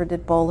one that ever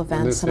did bowl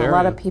events. And a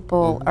lot of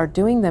people are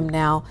doing them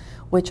now,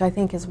 which I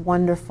think is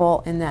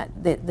wonderful in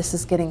that this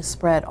is getting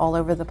spread all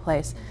over the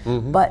place.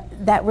 But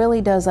that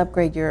really does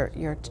upgrade your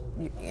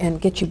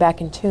and get you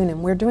back in tune.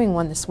 And we're doing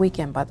one this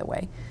weekend, by the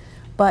way.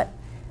 But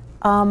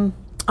I'm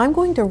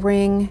going to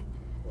ring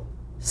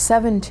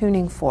 7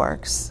 tuning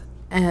forks,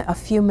 and a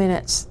few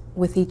minutes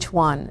with each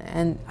one.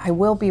 And I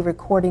will be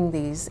recording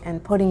these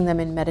and putting them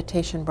in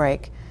Meditation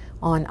Break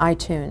on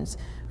iTunes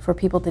for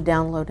people to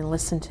download and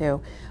listen to.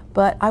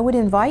 But I would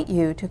invite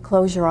you to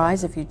close your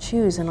eyes if you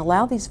choose and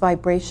allow these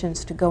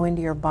vibrations to go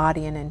into your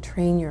body and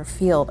entrain your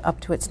field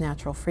up to its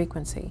natural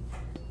frequency.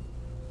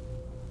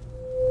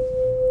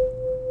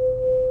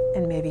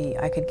 And maybe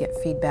I could get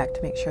feedback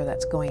to make sure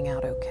that's going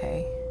out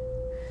okay.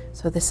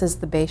 So this is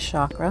the base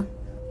chakra.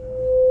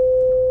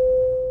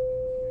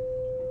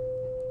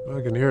 Well,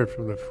 I can hear it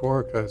from the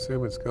fork. I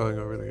assume it's going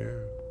over the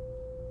air.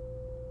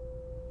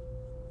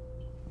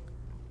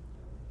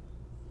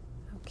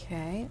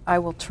 Okay, I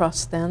will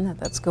trust then that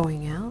that's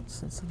going out.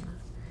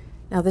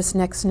 Now this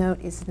next note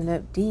is the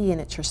note D,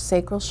 and it's your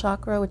sacral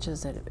chakra, which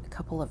is a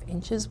couple of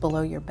inches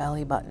below your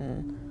belly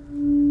button.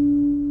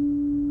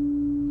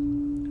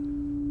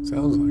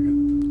 Sounds like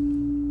it.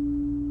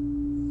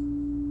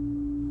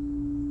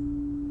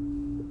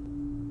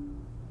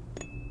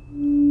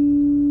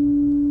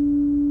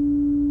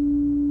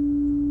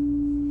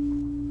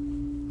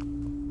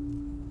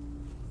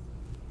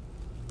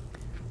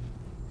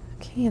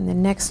 Okay, and the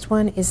next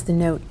one is the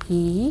note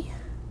E.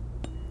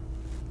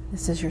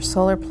 This is your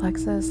solar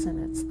plexus, and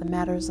it's the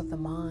matters of the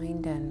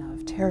mind and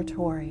of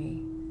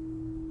territory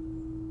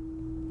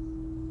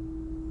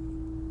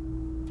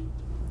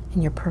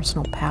and your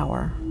personal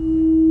power.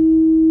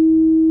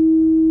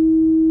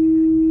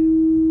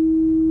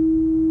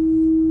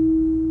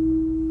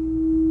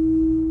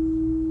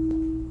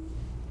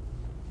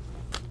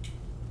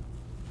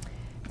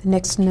 The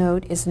next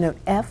note is note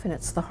F, and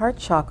it's the heart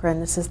chakra,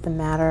 and this is the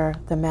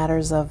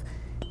matters of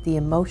the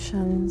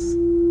emotions,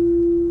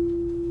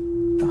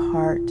 the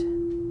heart,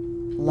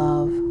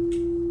 love,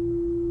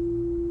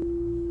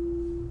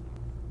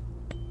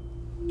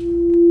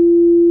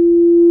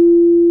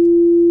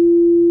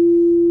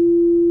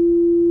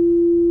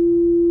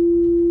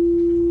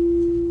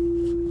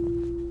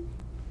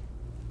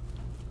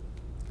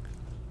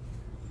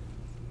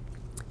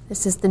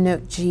 This is the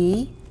note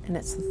G, and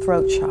it's the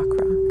throat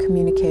chakra,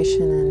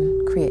 communication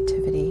and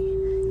creativity,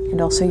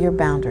 and also your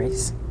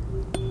boundaries.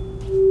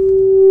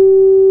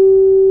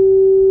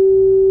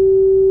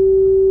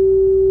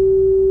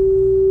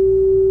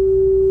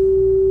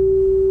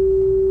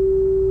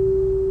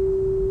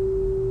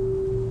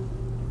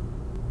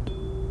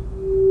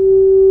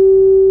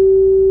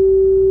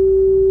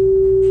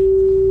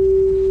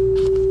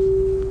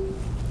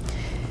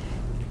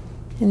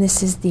 And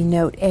this is the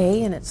note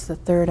A, and it's the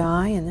third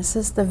eye, and this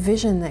is the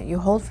vision that you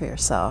hold for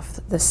yourself,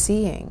 the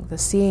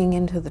seeing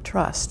into the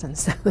trust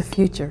instead of the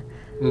future.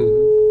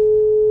 Mm-hmm.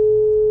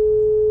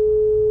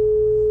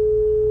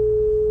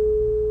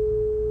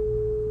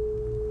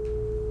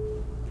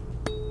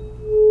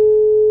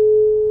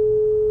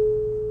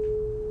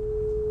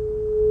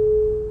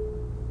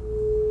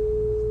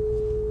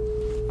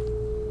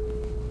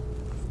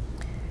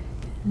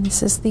 And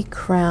this is the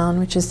crown,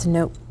 which is the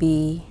note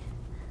B,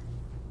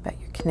 about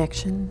your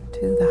connection to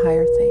the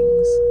higher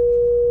things.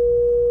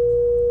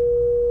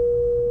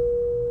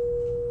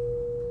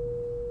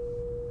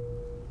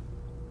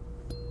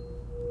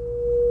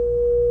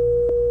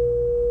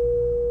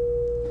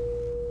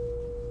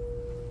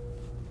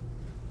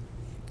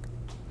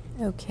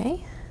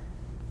 Okay.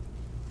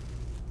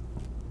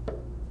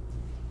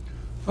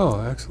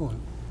 Oh, excellent.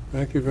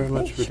 Thank you very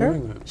much for Sure.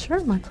 doing that.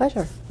 Sure, my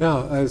pleasure.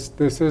 Now, as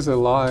this is a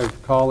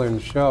live call-in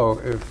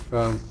show, if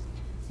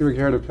you would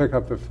care to pick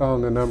up the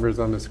phone, the number's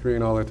on the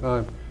screen all the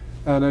time,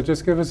 and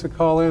just give us a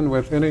call in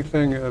with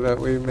anything that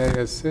we may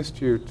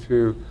assist you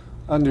to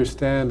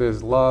understand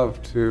as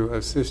love, to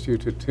assist you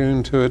to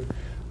tune to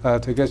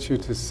it, to get you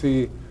to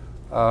see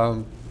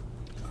a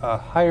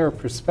higher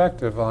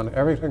perspective on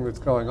everything that's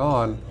going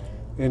on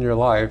in your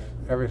life,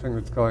 everything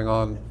that's going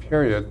on,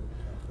 period.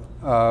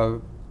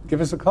 Give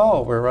us a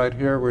call. We're right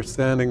here. We're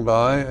standing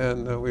by,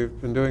 and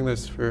we've been doing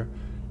this for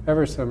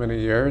ever so many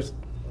years.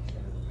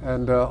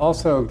 And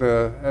also,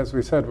 as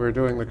we said, we're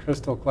doing the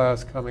crystal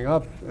class coming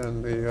up,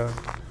 and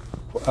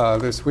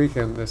this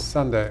weekend, this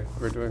Sunday,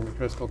 we're doing the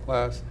crystal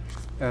class,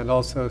 and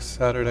also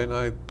Saturday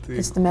night.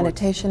 It's the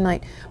meditation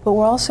night. But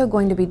we're also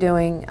going to be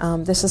doing,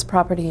 this is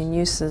property and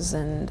uses,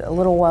 and a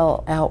little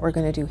while out we're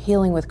going to do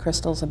healing with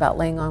crystals about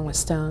laying on with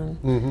stone,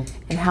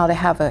 and how to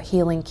have a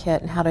healing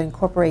kit, and how to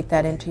incorporate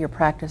that into your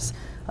practice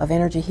of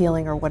energy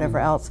healing or whatever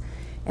else.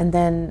 And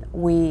then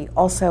we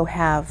also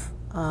have,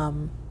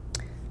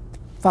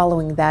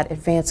 following that,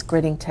 advanced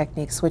gridding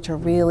techniques, which are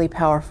really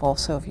powerful.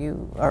 So if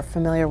you are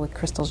familiar with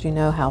crystals, you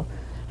know how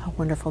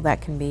wonderful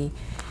that can be.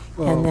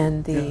 Well, and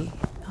then the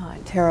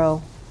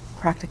tarot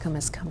practicum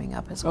is coming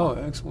up as well. Oh,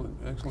 excellent,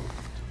 excellent.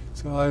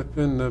 So I've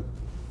been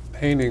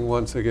painting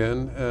once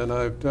again, and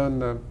I've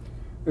done,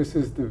 this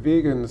is the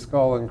vegan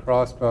skull and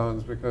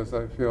crossbones, because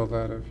I feel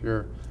that if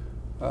you're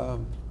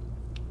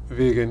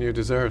vegan, you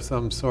deserve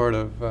some sort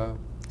of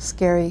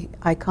scary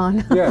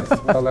icon. Yes,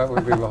 well, that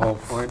would be the whole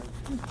point.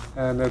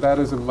 And that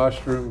is a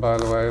mushroom, by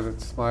the way,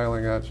 that's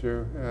smiling at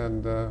you.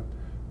 And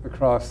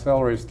across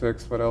celery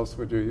sticks, what else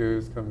would you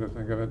use, come to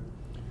think of it?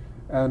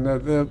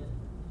 And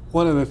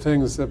one of the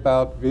things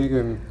about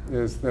vegan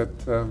is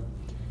that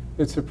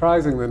it's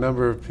surprising the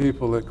number of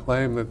people that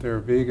claim that they're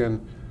vegan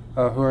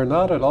who are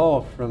not at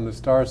all from the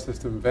star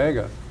system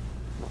Vega.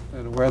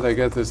 And where they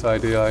get this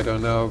idea, I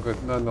don't know,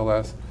 but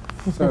nonetheless.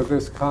 So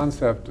this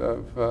concept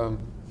of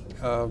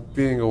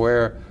being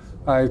aware,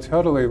 I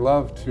totally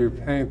love to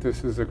paint.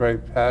 This is a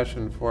great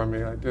passion for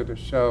me. I did a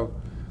show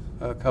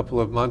a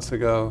couple of months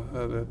ago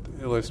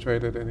that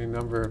illustrated any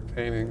number of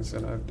paintings,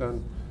 and I've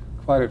done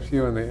quite a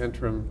few in the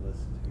interim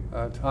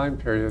time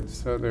period.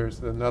 So there's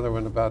another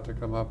one about to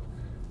come up,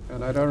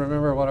 and I don't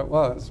remember what it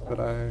was, but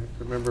I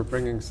remember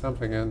bringing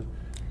something in.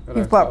 That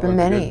You've brought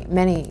many,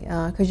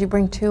 because you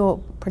bring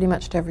two pretty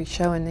much to every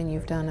show, and then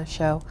you've done a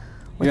show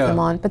with them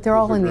on. But they're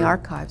all in the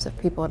archives if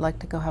people would like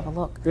to go have a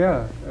look.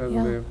 Yeah, and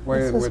the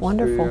way in which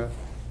wonderful.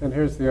 And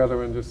here's the other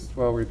one, just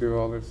while we do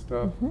all this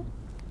stuff.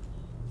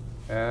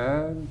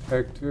 And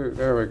take two.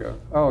 There we go.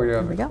 Oh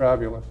yeah, the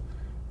crabulus.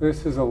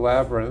 This is a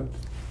labyrinth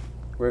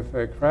with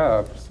a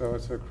crab, so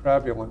it's a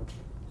crabulent.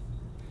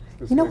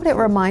 You know what it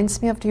reminds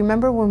me of? Do you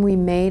remember when we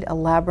made a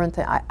labyrinth?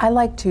 I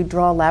like to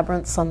draw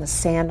labyrinths on the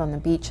sand on the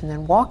beach and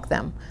then walk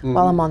them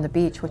while I'm on the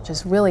beach, which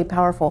is really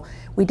powerful.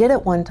 We did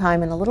it one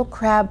time, and a little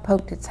crab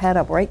poked its head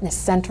up right in the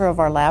center of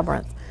our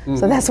labyrinth.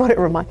 So that's what it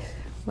reminds.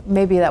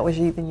 Maybe that was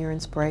even your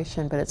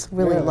inspiration, but it's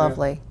really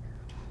lovely.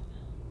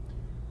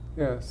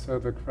 Yeah, so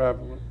the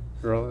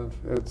crabulent,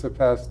 it's a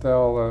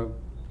pastel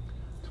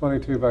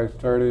 22 by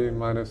 30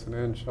 minus an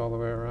inch all the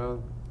way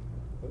around.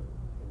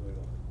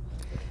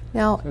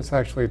 Now, it's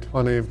actually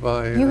 20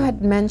 by... You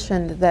had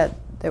mentioned that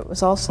there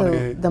was also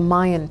 28. the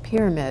Mayan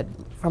pyramid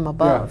from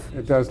above.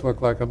 Yeah, it does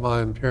look like a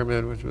Mayan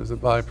pyramid, which was a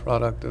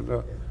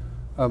byproduct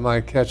of my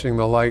catching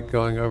the light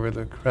going over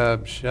the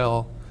crab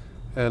shell,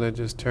 and it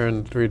just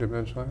turned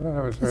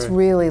three-dimensional. It's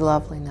really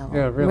lovely, Noah.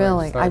 Yeah,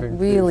 really I exciting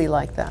really piece.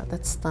 like that.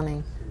 That's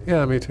stunning.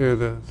 Yeah, me too.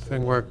 The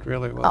thing worked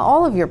really well.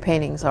 All of your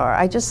paintings are.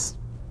 I just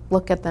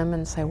look at them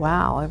and say,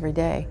 wow, every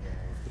day.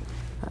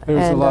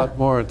 There's a lot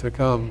more to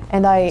come.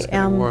 And I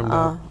am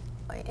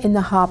in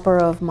the hopper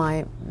of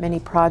my many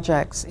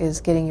projects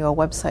is getting you a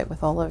website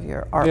with all of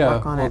your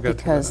artwork on we'll it, get to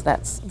because that.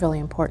 that's really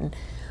important.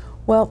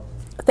 Well,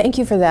 thank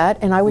you for that.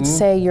 And I would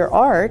say your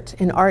art,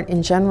 and art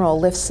in general,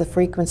 lifts the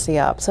frequency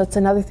up. So it's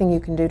another thing you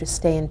can do to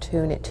stay in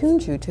tune. It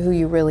tunes you to who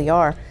you really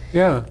are.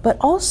 Yeah. But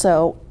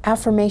also,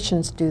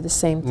 affirmations do the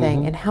same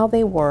thing. And how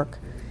they work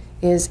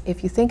is,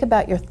 if you think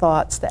about your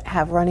thoughts that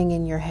have running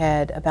in your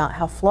head about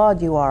how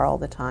flawed you are all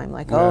the time,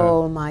 like,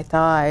 oh, my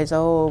thighs,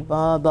 oh,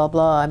 blah, blah,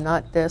 blah, I'm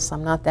not this,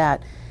 I'm not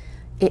that,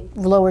 it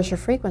lowers your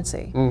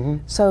frequency.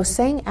 So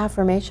saying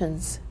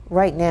affirmations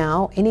right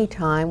now,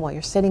 anytime, while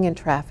you're sitting in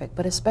traffic,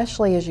 but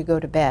especially as you go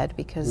to bed,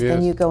 because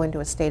then you go into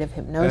a state of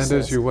hypnosis. And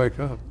as you wake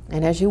up.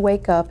 And as you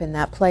wake up in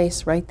that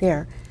place right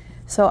there.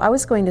 So I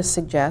was going to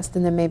suggest,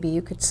 and then maybe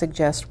you could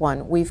suggest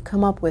one. We've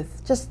come up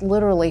with just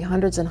literally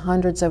hundreds and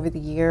hundreds over the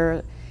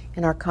year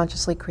in our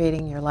Consciously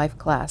Creating Your Life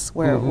class,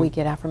 where we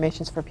get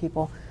affirmations for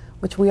people,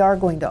 which we are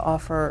going to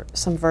offer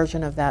some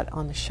version of that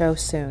on the show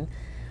soon.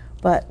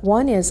 But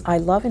one is, I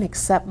love and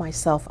accept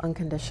myself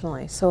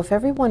unconditionally. So if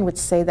everyone would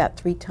say that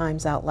 3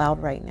 times out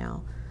loud right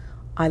now,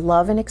 I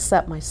love and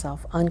accept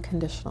myself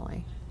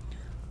unconditionally.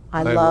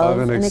 I love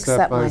and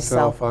accept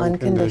myself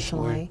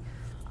unconditionally.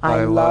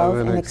 I love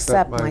and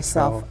accept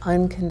myself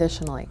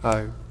unconditionally.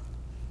 I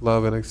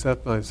love and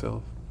accept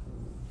myself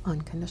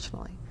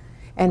unconditionally.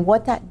 And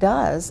what that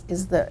does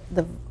is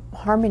the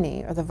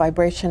harmony or the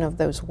vibration of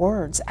those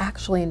words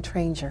actually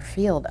entrains your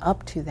field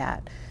up to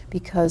that,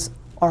 because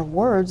our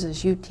words,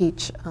 as you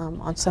teach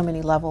on so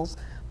many levels,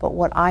 but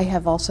what I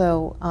have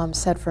also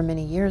said for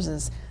many years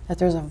is that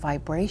there's a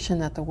vibration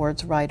that the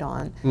words ride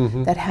on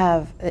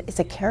that it's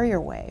a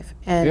carrier wave.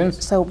 And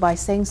so by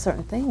saying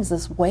certain things,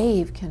 this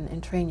wave can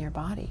entrain your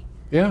body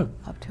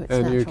up to its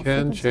natural And you can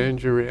frequency.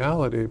 change your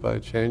reality by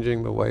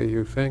changing the way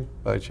you think,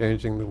 by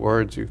changing the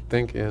words you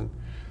think in,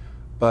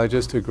 by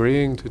just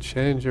agreeing to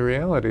change your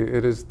reality.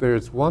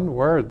 There's one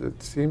word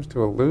that seems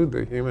to elude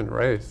the human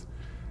race,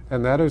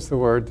 and that is the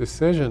word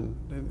decision.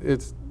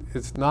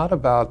 It's not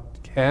about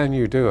can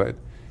you do it,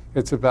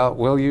 it's about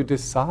will you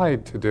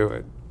decide to do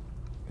it.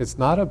 It's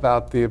not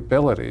about the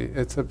ability,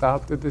 it's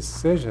about the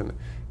decision.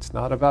 It's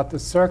not about the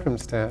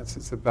circumstance,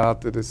 it's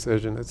about the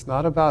decision. It's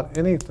not about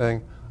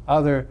anything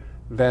other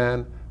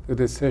than the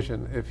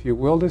decision. If you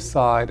will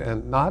decide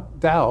and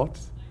not doubt,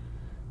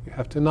 you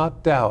have to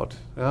not doubt.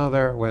 Oh,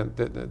 there it went,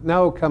 didn't it?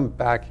 No, come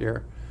back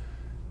here.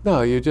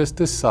 No, you just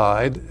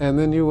decide and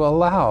then you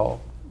allow.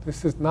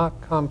 This is not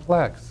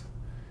complex.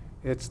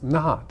 It's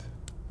not.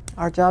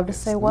 Our job to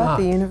say what? not.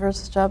 The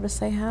universe's job to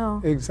say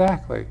how.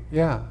 Exactly,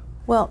 yeah.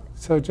 Well,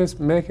 So just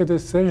make a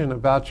decision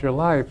about your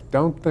life.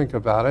 Don't think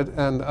about it.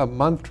 And a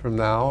month from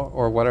now,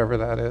 or whatever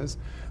that is,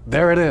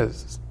 there it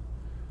is.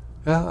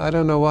 Yeah, I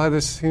don't know why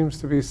this seems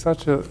to be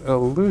such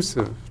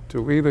elusive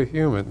to we the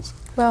humans,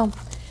 well,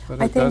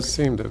 but I it think, does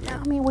seem to be.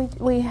 I mean,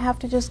 we have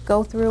to just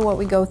go through what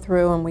we go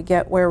through, and we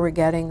get where we're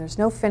getting. There's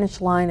no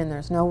finish line, and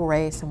there's no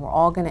race, and we're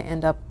all going to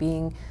end up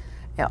being,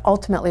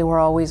 ultimately, we're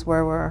always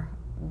where we're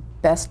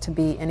best to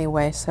be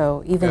anyway,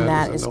 so even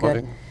that is good.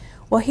 annoying.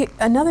 Well,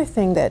 another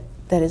thing that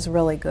is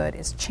really good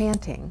is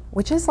chanting,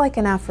 which is like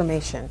an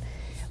affirmation,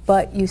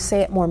 but you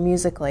say it more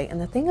musically. And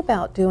the thing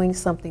about doing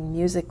something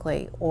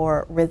musically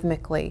or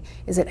rhythmically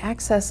is it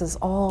accesses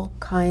all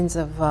kinds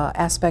of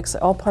aspects,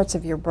 all parts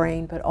of your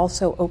brain, but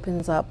also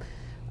opens up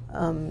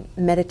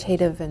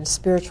meditative and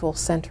spiritual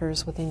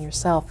centers within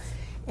yourself.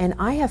 And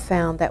I have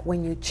found that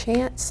when you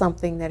chant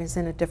something that is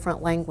in a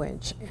different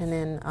language, and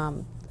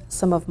in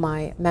some of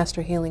my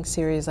Master Healing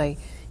series, I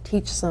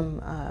teach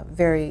some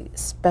very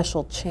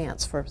special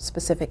chants for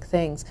specific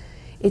things.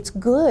 It's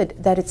good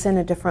that it's in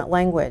a different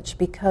language,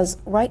 because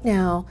right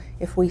now,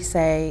 if we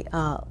say,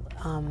 I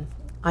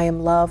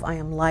am love, I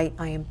am light,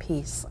 I am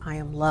peace, I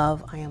am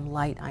love, I am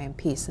light, I am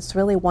peace, it's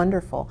really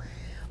wonderful.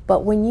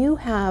 But when you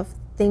have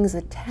things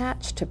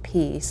attached to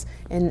peace,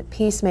 and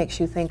peace makes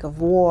you think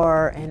of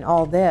war and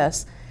all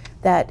this,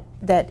 that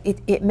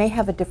it may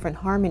have a different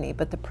harmony,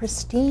 but the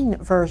pristine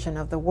version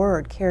of the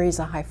word carries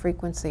a high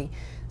frequency.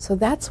 So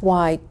that's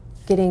why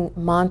getting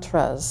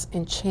mantras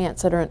and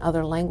chants that are in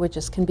other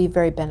languages can be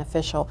very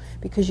beneficial,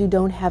 because you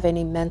don't have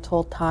any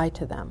mental tie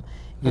to them.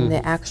 And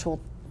the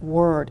actual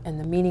word and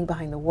the meaning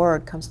behind the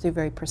word comes through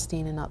very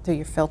pristine and not through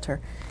your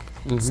filter.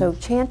 So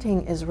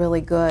chanting is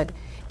really good.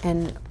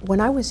 And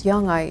when I was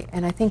young, I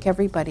think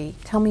everybody,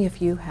 tell me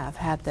if you have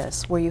had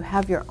this, where you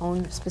have your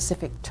own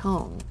specific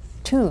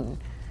tune.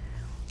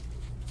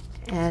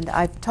 And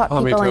I've taught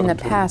people in the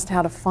past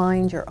how to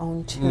find your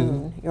own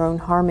tune, your own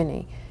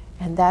harmony.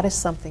 And that is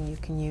something you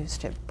can use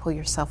to pull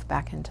yourself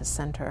back into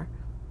center.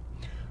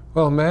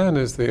 Well, man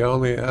is the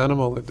only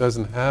animal that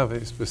doesn't have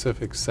a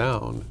specific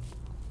sound.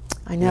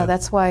 I know,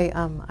 that's why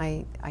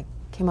I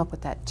came up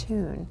with that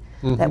tune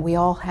that we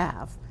all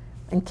have.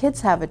 And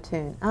kids have a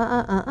tune.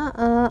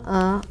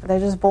 They're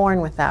just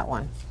born with that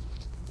one,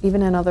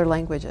 even in other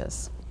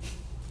languages.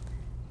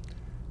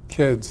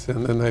 Kids,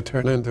 and then they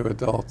turn into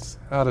adults.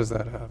 How does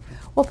that happen?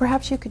 Well,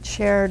 perhaps you could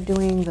share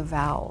doing the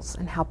vowels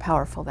and how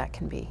powerful that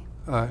can be.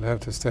 I'd have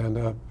to stand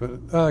up,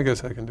 but I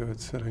guess I can do it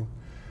sitting.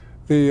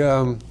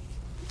 The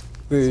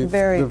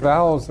very the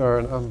vowels are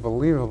an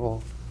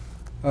unbelievable.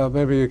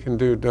 Maybe you can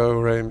do do,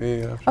 re,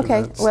 mi after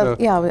Okay, that. well,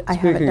 yeah, I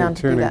have it speaking down of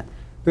to do tuning, that.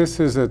 this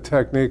is a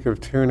technique of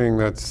tuning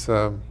that's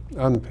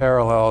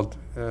unparalleled,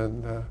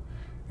 and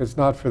it's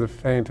not for the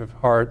faint of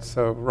heart,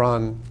 so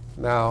run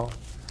now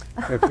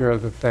if you're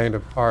the faint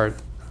of heart.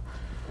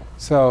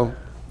 So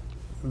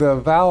the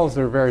vowels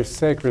are very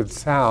sacred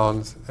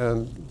sounds,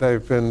 and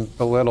they've been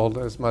belittled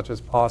as much as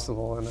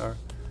possible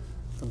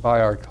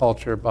by our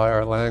culture, by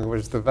our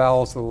language. The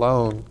vowels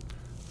alone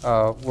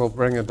will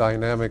bring a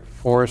dynamic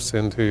force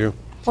into you.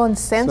 Well, in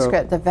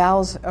Sanskrit, the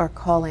vowels are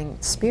calling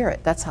spirit.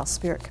 That's how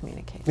spirit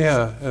communicates.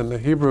 Yeah, and the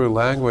Hebrew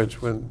language,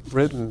 when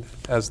written,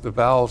 has the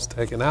vowels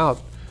taken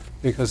out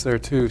because they're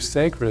too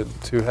sacred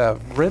to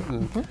have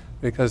written,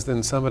 because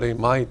then somebody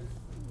might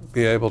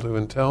be able to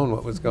intone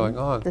what was going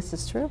on. This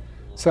is true.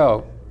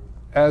 So,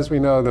 as we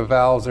know, the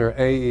vowels are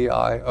A, E,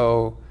 I,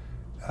 O,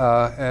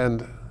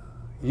 and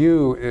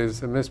U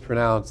is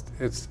mispronounced.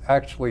 It's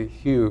actually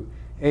Hue,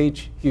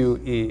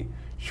 H-U-E,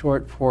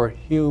 short for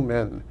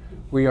human.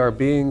 We are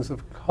beings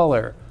of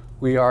color.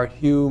 We are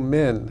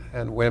human,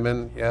 and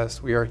women,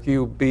 yes, we are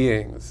hue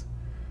beings,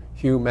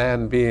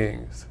 human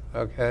beings,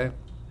 okay?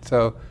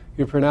 So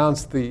you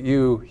pronounce the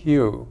U,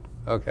 hue,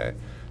 okay?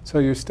 So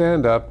you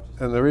stand up,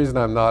 and the reason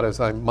I'm not is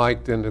I'm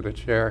mic'd into the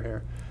chair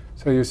here.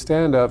 So you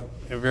stand up,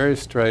 you're very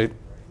straight,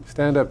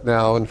 stand up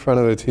now in front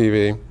of the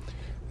TV,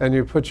 and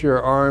you put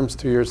your arms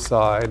to your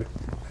side,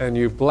 and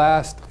you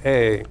blast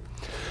A.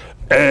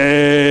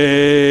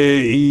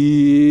 A,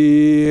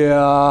 E,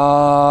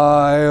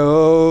 I,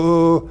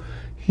 O,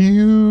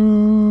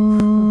 U.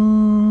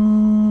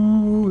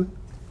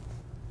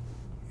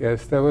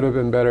 Yes, that would have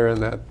been better in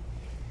that,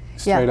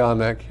 straight on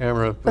that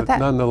camera, but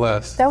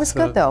nonetheless. That was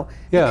good though,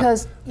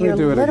 because you're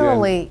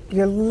literally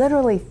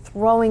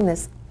throwing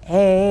this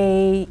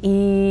A,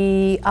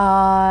 E,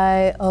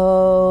 I,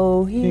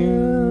 O,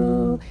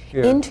 U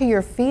into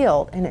your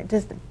field, and it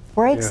just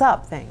breaks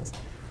up things.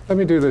 Let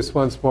me do this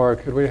once more.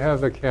 Could we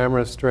have the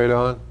camera straight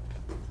on?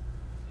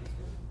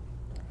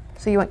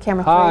 So you want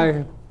camera 3?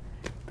 Hi.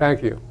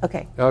 Thank you.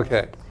 Okay.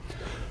 Okay.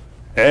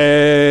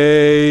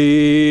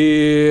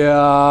 A,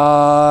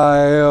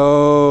 I,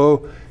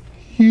 O,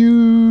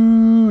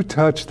 U.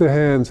 Touch the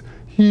hands.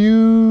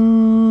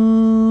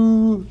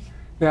 U.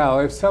 Now,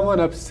 if someone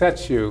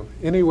upsets you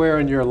anywhere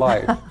in your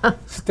life,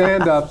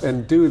 stand up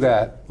and do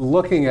that,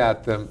 looking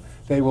at them.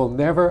 They will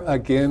never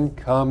again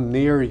come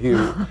near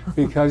you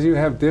because you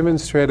have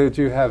demonstrated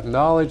you have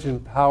knowledge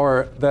and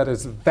power that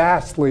is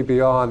vastly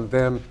beyond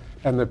them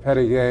and the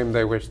petty game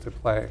they wish to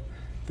play.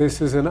 This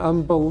is an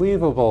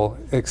unbelievable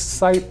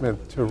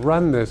excitement to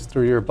run this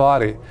through your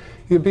body.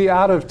 You'd be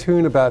out of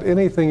tune about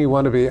anything you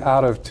want to be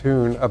out of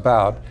tune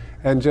about,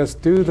 and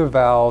just do the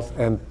vowels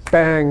and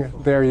bang,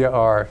 there you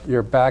are.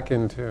 You're back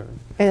in tune.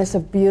 And it's a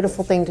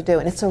beautiful thing to do.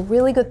 And it's a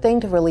really good thing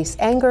to release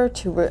anger,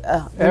 to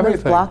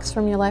remove blocks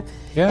from your life.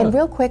 Yeah. And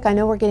real quick, I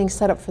know we're getting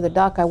set up for the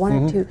duck. I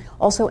wanted to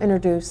also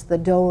introduce the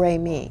do, re,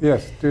 mi.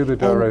 Yes, do the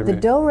do, re, mi. The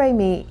do, re,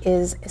 mi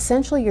is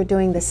essentially you're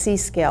doing the C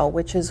scale,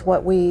 which is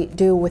what we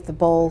do with the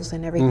bowls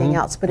and everything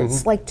else. But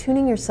it's like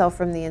tuning yourself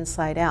from the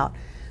inside out.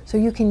 So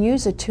you can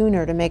use a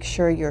tuner to make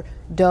sure your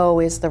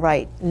do is the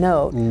right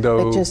note.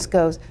 Do. It just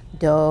goes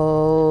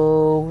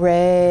do,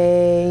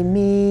 re,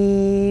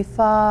 mi,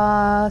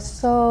 fa,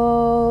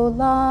 sol,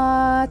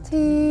 la,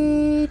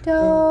 ti,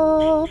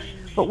 do.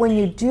 But when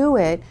you do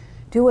it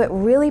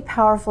really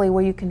powerfully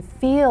where you can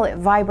feel it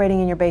vibrating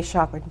in your base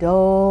chakra.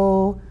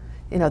 Do,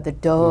 the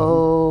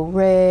do,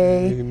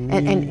 re,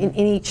 and in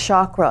each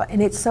chakra.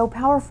 And it's so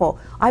powerful.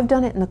 I've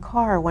done it in the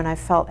car when I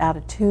felt out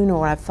of tune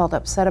or I felt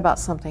upset about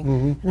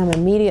something, and I'm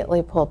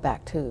immediately pulled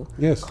back to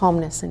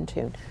calmness and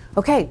tune.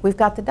 Okay, we've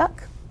got the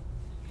duck.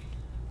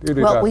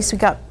 Well, at least we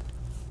got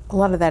a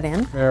lot of that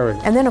in. Very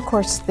good. And then, of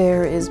course,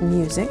 there is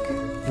music.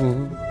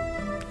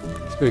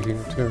 Speaking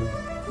of tune.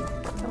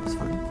 That was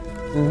fun.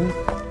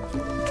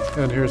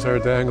 And here's our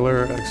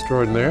dangler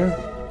extraordinaire.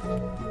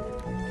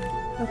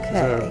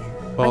 Okay.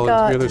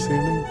 Volunteer this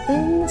evening?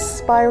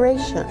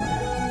 Inspiration.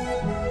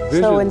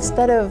 Vision. So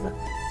instead of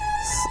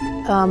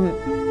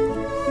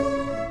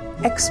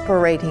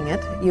expirating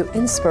it, you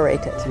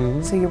inspirate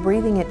it. So you're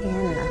breathing it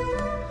in.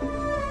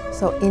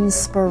 So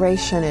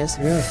inspiration is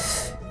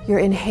you're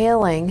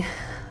inhaling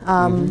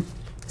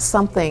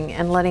something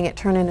and letting it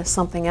turn into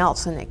something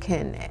else, and it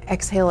can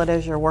exhale it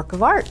as your work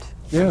of art,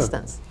 for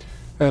instance.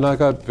 And I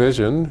got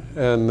vision,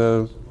 and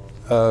the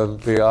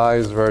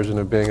eyes version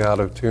of being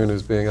out of tune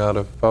is being out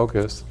of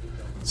focus.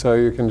 So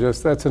you can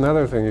that's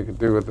another thing you could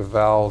do with the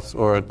vowels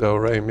or a do,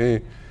 re,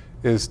 mi,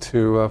 is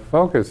to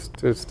focus,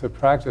 just to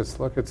practice,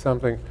 look at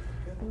something.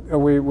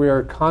 We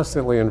are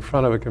constantly in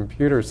front of a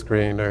computer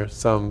screen or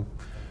some,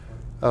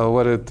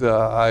 what did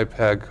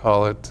iPad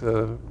call it?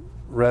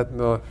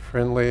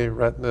 Retina-friendly,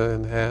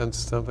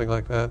 retina-enhanced, something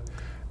like that.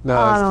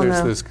 No,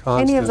 there's this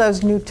constant. Any of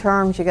those new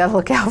terms you got to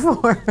look out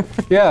for.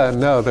 They're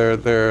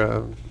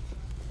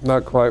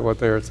not quite what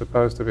they're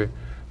supposed to be.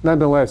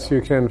 Nonetheless,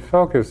 you can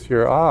focus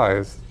your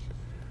eyes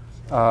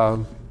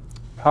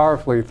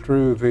powerfully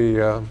through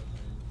the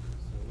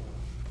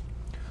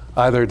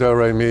either do,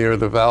 re, mi, or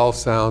the vowel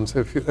sounds.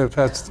 If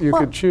that's, you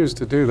could choose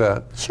to do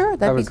that. Sure, I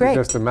that'd be would great.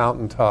 suggest a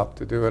mountaintop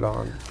to do it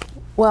on.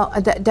 Well,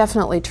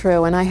 definitely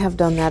true, and I have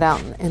done that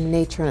out in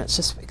nature, and it's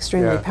just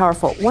extremely Yeah,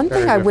 powerful. One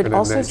very thing I would different in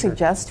also nature.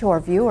 suggest to our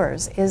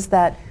viewers is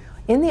that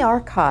in the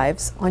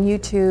archives on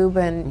YouTube,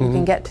 and you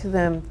can get to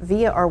them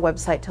via our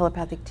website,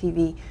 Telepathic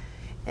TV,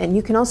 and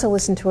you can also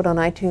listen to it on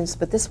iTunes,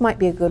 but this might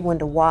be a good one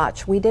to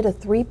watch. We did a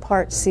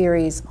 3-part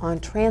series on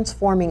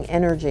transforming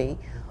energy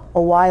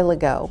a while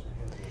ago,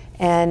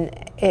 and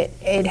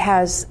it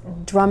has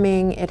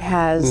drumming, it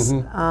has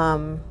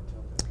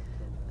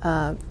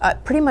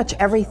pretty much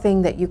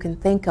everything that you can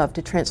think of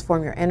to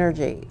transform your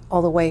energy,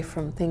 all the way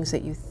from things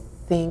that you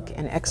think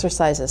and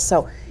exercises.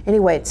 So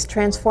anyway, it's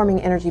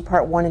Transforming Energy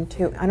Part 1 and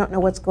 2. I don't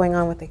know what's going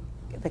on with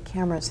the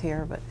cameras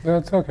here, but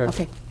That's okay.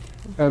 okay.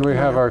 And we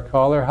have our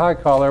caller. Hi,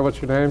 caller.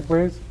 What's your name,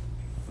 please?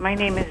 My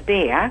name is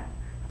Bea. I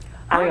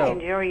Bea.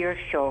 enjoy your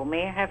show.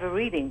 May I have a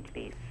reading,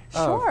 please?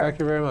 Oh, Sure. thank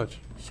you very much.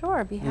 Sure,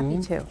 I'd be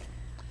happy to.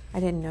 I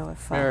didn't know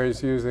if...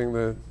 Mary's using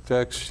the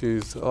decks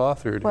she's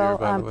authored here,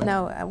 by the way.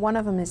 no, one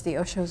of them is the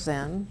Osho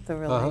Zen, the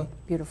really Uh-huh.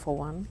 beautiful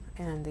one,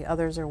 and the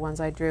others are ones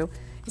I drew.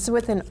 It's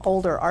with an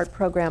older art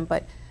program,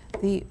 but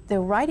the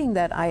writing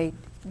that I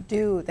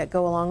do that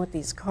go along with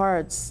these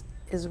cards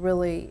is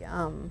really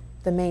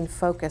the main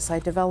focus. I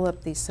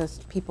developed these so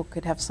people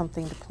could have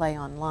something to play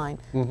online.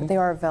 But they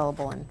are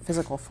available in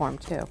physical form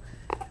too.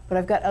 But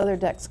I've got other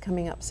decks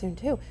coming up soon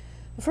too.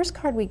 The first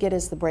card we get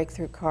is the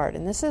Breakthrough card,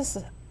 and this is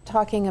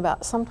talking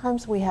about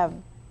sometimes we have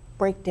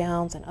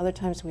breakdowns and other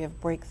times we have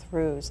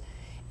breakthroughs,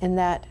 and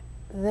that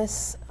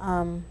this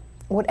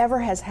whatever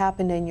has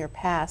happened in your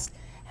past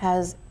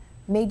has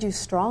made you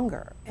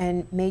stronger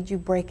and made you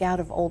break out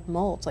of old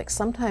molds. Like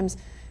sometimes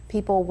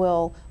people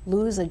will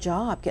lose a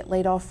job, get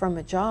laid off from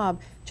a job,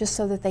 just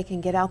so that they can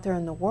get out there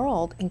in the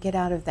world and get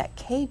out of that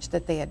cage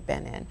that they had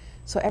been in.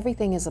 So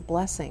everything is a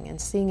blessing, and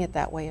seeing it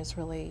that way is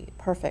really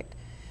perfect.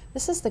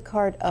 This is the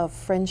card of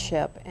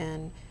friendship,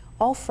 and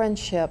all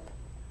friendship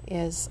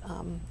is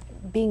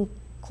being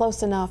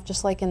close enough,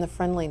 just like in the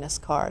friendliness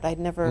card. I'd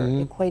never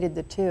equated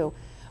the two,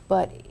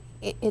 but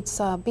it's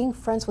being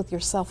friends with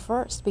yourself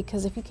first,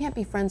 because if you can't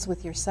be friends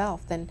with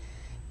yourself, then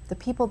the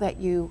people that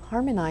you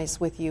harmonize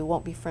with you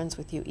won't be friends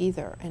with you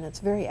either, and it's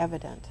very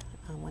evident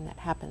when that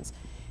happens.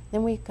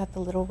 Then we've got the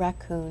little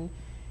raccoon,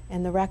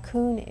 and the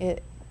raccoon,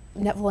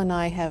 Neville and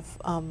I have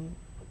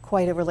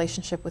quite a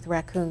relationship with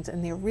raccoons,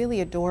 and they're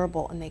really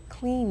adorable, and they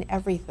clean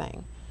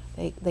everything.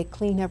 They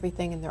clean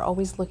everything, and they're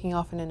always looking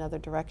off in another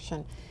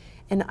direction.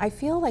 And I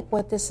feel like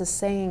what this is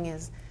saying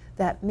is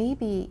that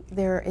maybe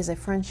there is a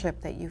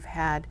friendship that you've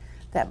had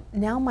that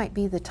now might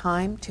be the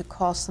time to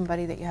call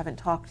somebody that you haven't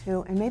talked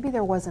to, and maybe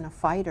there wasn't a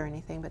fight or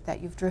anything, but that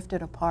you've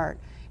drifted apart,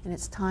 and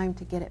it's time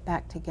to get it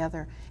back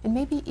together, and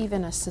maybe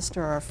even a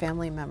sister or a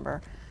family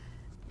member.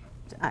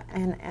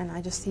 And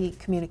I just see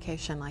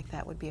communication like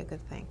that would be a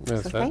good thing.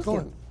 That's so thank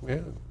excellent. you. Yeah.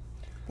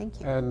 Thank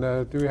you.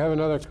 And do we have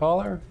another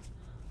caller?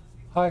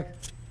 Hi.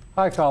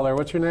 Hi, caller.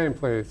 What's your name,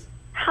 please?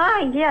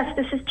 Hi, yes,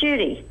 this is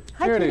Judy.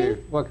 Hi, Judy.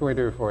 Judy. What can we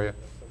do for you?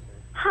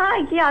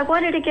 Hi, yeah, I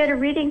wanted to get a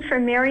reading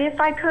from Mary if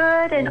I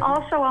could, and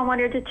also I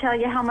wanted to tell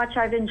you how much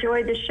I've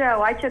enjoyed the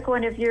show. I took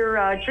one of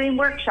your dream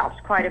workshops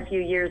quite a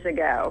few years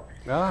ago.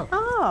 Ah.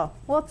 Oh,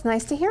 well, it's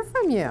nice to hear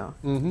from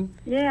you.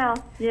 Yeah,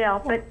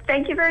 but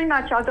thank you very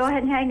much. I'll go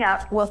ahead and hang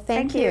up. Well,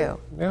 thank you.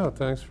 Yeah,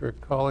 thanks for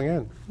calling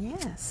in.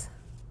 Yes.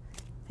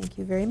 Thank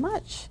you very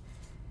much.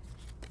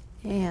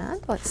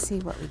 And let's see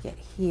what we get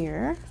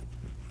here.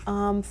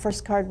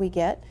 First card we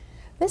get.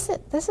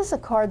 This is a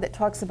card that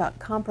talks about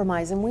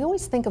compromise, and we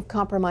always think of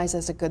compromise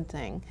as a good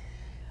thing.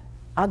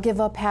 I'll give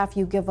up half,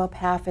 you give up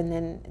half, and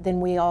then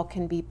we all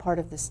can be part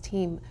of this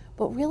team.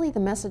 But really the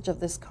message of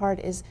this card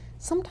is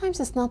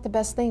sometimes it's not the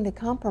best thing to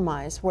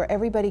compromise, where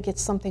everybody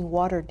gets something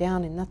watered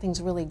down and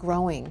nothing's really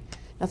growing,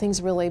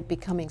 nothing's really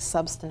becoming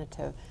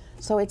substantive.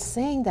 So it's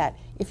saying that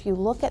if you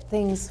look at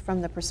things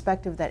from the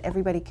perspective that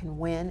everybody can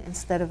win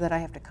instead of that I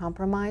have to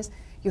compromise,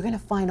 you're going to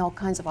find all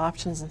kinds of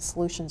options and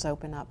solutions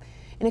open up.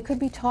 And it could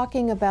be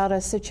talking about a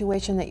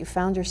situation that you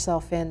found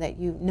yourself in that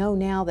you know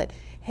now that,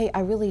 hey,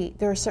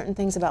 there are certain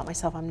things about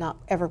myself I'm not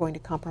ever going to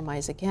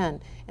compromise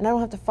again, and I don't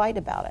have to fight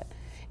about it.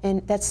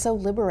 And that's so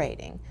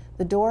liberating.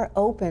 The door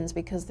opens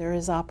because there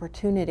is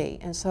opportunity.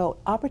 And so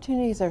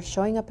opportunities are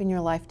showing up in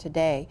your life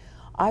today.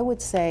 I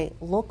would say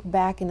look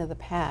back into the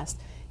past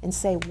and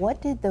say,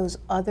 what did those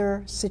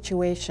other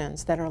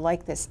situations that are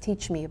like this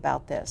teach me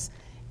about this?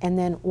 And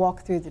then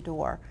walk through the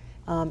door.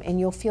 And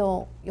you'll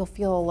feel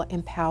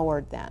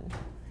empowered then.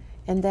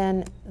 And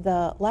then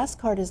the last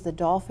card is the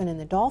dolphin, and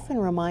the dolphin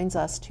reminds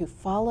us to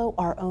follow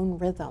our own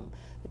rhythm.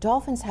 The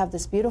dolphins have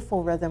this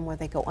beautiful rhythm where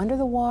they go under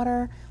the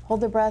water,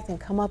 hold their breath, and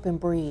come up and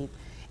breathe.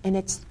 And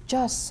it's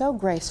just so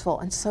graceful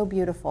and so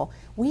beautiful.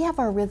 We have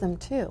our rhythm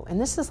too, and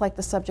this is like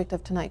the subject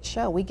of tonight's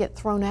show. We get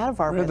thrown out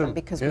of our rhythm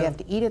because we have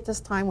to eat at this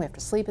time, we have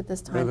to sleep at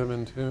this time. Rhythm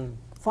and tune.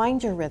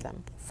 Find your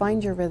rhythm.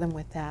 Find your rhythm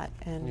with that,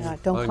 and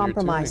Find don't your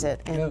compromise tuning.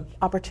 it. And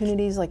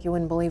opportunities like you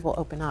wouldn't believe will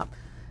open up,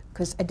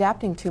 because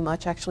adapting too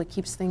much actually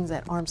keeps things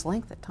at arm's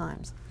length at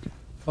times.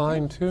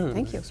 Fine tune.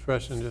 Thank you.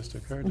 Expression just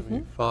occurred to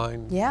me.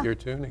 Fine Yeah. your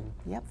tuning.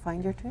 Yep,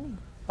 find your tuning.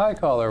 Hi,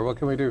 caller. What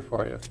can we do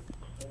for you?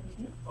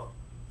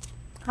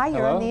 Hi, you're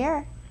Hello? on the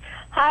air.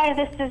 Hi,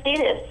 this is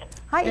Edith.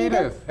 Hi,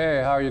 Edith.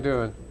 Hey, how are you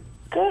doing?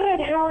 Good,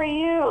 how are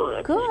you?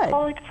 I'm Good. just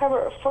calling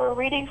for a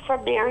reading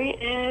from Mary,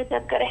 and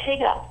I'm going to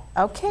hang up.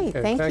 Okay,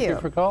 Okay, thank you. you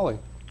for calling.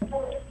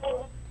 All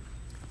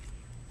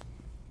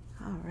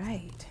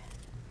right.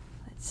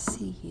 Let's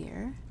see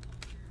here.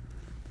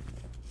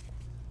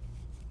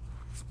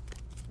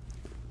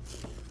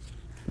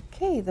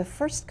 Okay, the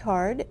first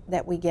card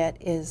that we get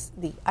is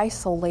the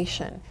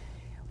isolation.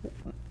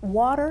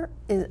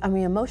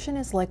 Emotion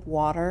is like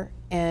water,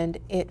 and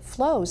it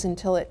flows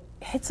until it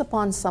hits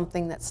upon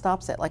something that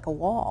stops it, like a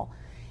wall.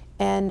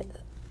 And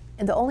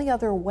the only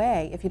other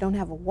way, if you don't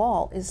have a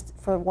wall, is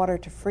for water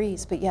to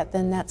freeze, but yet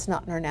then that's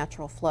not in our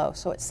natural flow.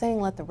 So it's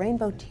saying, let the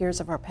rainbow tears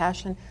of our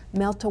passion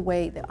melt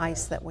away the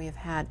ice that we have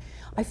had.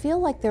 I feel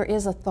like there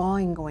is a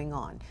thawing going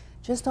on,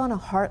 just on a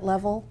heart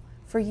level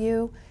for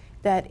you,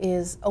 that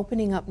is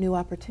opening up new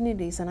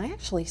opportunities. And I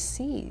actually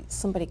see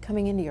somebody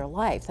coming into your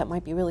life that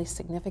might be really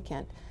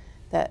significant,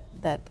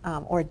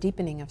 or a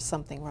deepening of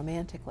something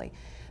romantically.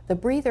 The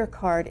breather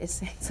card is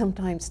saying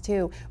sometimes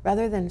too,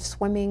 rather than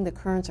swimming the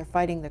currents or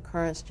fighting the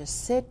currents,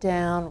 just sit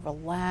down,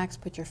 relax,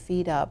 put your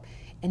feet up,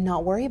 and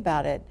not worry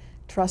about it.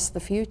 Trust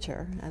the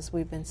future, as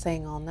we've been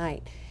saying all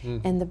night.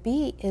 And the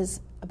B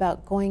is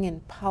about going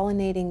and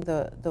pollinating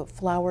the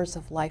flowers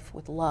of life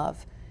with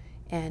love,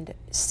 and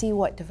see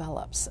what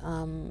develops,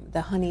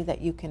 the honey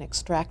that you can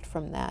extract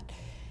from that.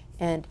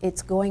 And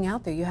it's going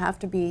out there. You have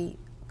to be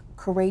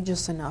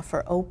courageous enough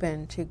or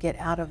open to get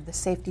out of the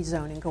safety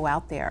zone and go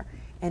out there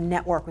and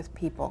network with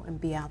people and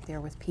be out there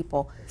with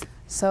people.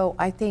 So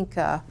I think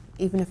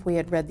even if we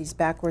had read these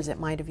backwards, it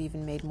might have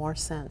even made more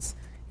sense.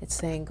 It's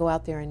saying go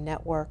out there and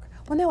network.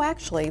 Well, no,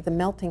 actually, the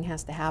melting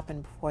has to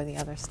happen before the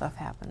other stuff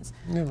happens.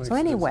 Yeah, So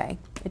anyway,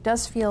 it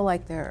does feel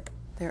like there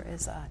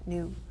is a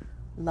new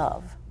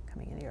love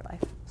coming into your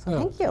life. So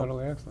thank you.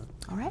 Totally excellent.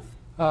 All right.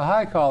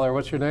 Hi, caller.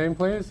 What's your name,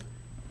 please?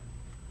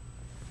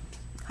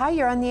 Hi,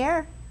 you're on the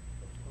air.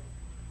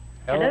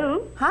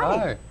 Hello?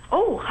 Hi.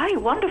 Oh, hi,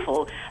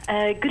 wonderful.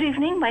 Good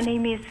evening. My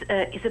name is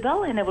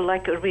Isabel, and I would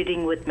like a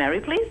reading with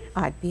Mary, please.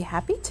 I'd be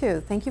happy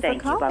to. Thank you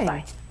Thank for you. calling.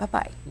 Bye-bye.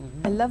 Bye-bye.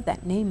 I love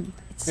that name.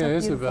 It's so Yeah,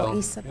 beautiful. Isabel.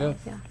 Isabel.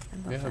 Yeah. Yeah, I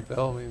love Yeah, that.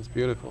 Bell means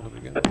beautiful to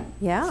begin with.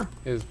 Yeah.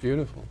 Is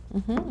beautiful.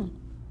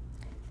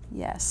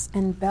 Yes,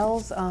 and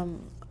bells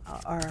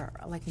are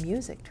like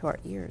music to our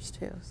ears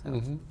too.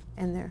 So,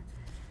 and there are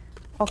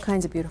all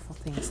kinds of beautiful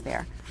things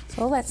there.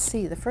 So let's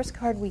see. The first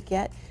card we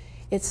get,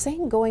 it's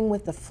saying going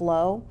with the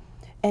flow.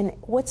 And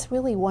what's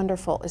really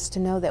wonderful is to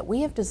know that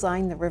we have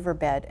designed the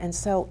riverbed, and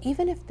so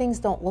even if things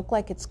don't look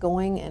like it's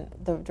going in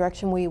the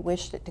direction we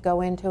wished it to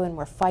go into, and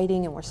we're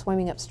fighting and we're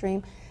swimming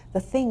upstream,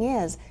 the thing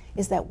is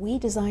that we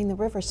design the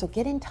river. So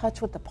get in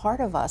touch with the part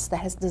of us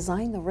that has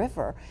designed the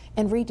river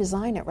and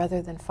redesign it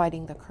rather than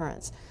fighting the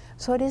currents.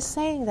 So it is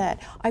saying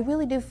that I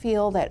really do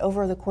feel that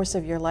over the course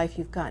of your life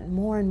you've gotten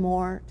more and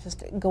more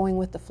just going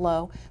with the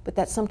flow, but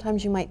that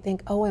sometimes you might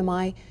think, oh, am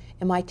I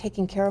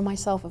taking care of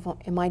myself?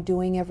 Am I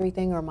doing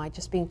everything, or am I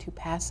just being too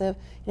passive?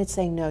 And it's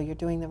saying, no, you're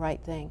doing the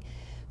right thing.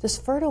 This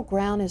fertile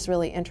ground is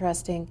really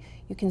interesting.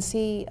 You can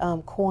see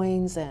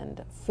coins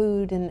and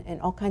food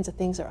and all kinds of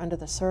things are under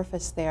the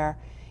surface there,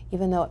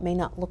 even though it may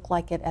not look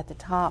like it at the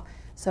top.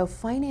 So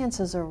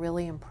finances are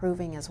really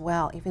improving as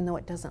well, even though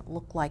it doesn't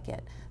look like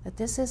it. That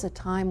this is a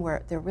time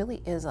where there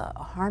really is a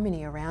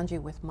harmony around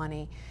you with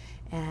money.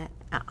 And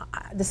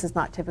this is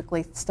not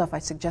typically stuff I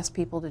suggest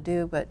people to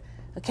do, but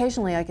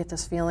occasionally I get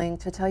this feeling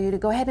to tell you to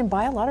go ahead and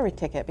buy a lottery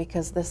ticket,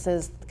 because this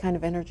is the kind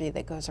of energy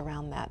that goes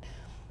around that.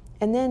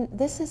 And then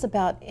this is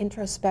about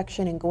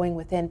introspection and going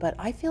within, but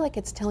I feel like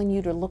it's telling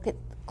you to look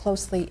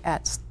closely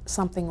at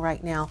something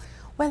right now,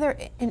 whether,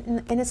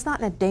 and it's not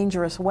in a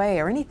dangerous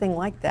way or anything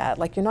like that,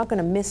 like you're not going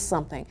to miss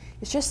something.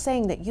 It's just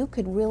saying that you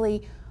could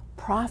really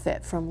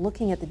profit from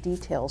looking at the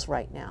details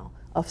right now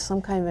of some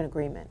kind of an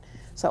agreement.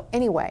 So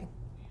anyway,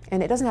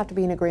 and it doesn't have to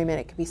be an agreement,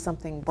 it could be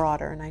something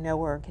broader, and I know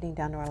we're getting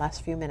down to our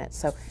last few minutes,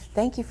 so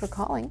thank you for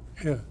calling.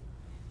 Yeah.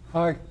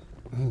 Hi.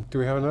 Do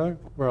we have another?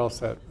 We're all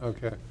set.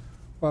 Okay.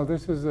 Well,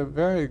 this is a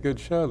very good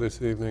show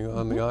this evening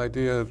on the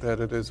idea that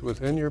it is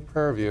within your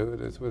purview,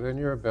 it is within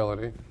your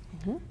ability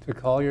to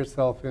call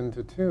yourself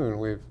into tune.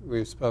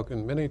 We've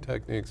spoken many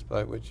techniques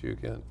by which you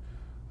can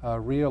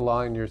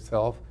realign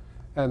yourself,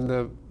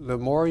 and the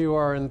more you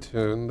are in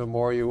tune, the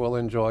more you will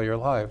enjoy your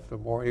life. The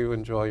more you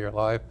enjoy your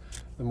life,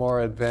 the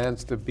more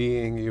advanced a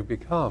being you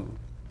become.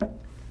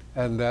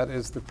 And that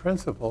is the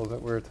principle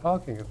that we're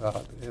talking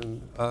about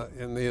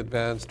in the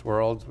advanced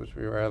worlds, which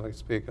we rarely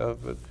speak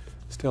of, but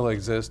still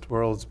exist,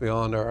 worlds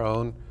beyond our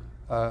own,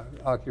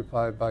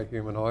 occupied by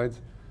humanoids.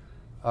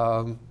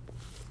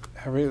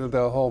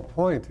 The whole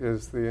point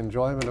is the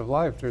enjoyment of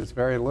life. There's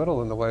very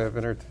little in the way of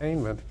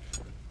entertainment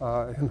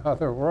in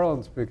other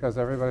worlds, because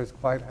everybody's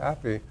quite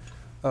happy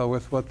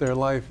with what their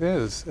life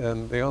is.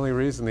 And the only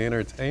reason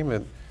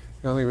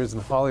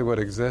Hollywood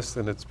exists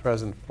in its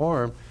present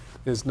form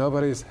is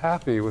nobody's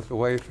happy with the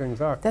way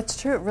things are. That's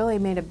true. It really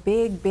made a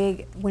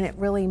big, when it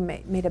really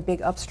made a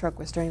big upstroke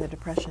was during the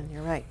Depression.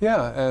 You're right.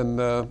 Yeah, and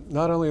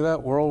not only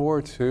that, World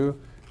War II,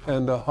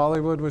 and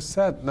Hollywood was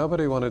set.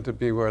 Nobody wanted to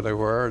be where they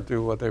were or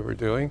do what they were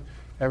doing.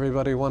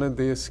 Everybody wanted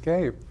the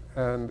escape.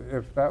 And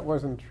if that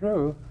wasn't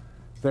true,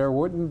 there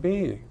wouldn't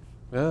be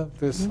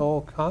this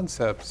whole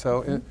concept.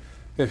 So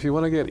if you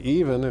want to get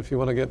even, if you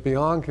want to get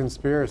beyond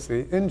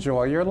conspiracy,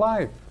 enjoy your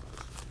life.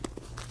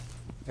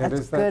 It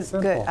is that good.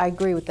 simple. Good. I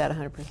agree with that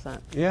 100%.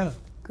 Yeah.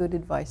 Good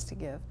advice to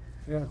give.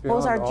 Yeah, Well,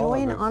 it's our beyond all joy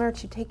of and it. honor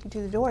to take you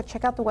to the door.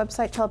 Check out the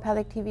website,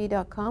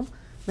 telepathictv.com,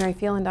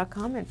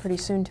 maryphelan.com, and pretty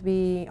soon to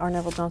be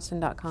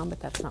rnevillejohnston.com, but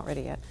that's not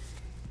ready yet.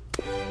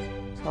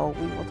 So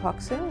we will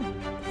talk soon.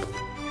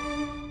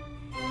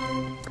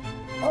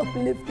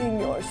 Uplifting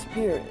your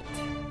spirit.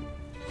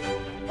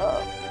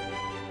 Up.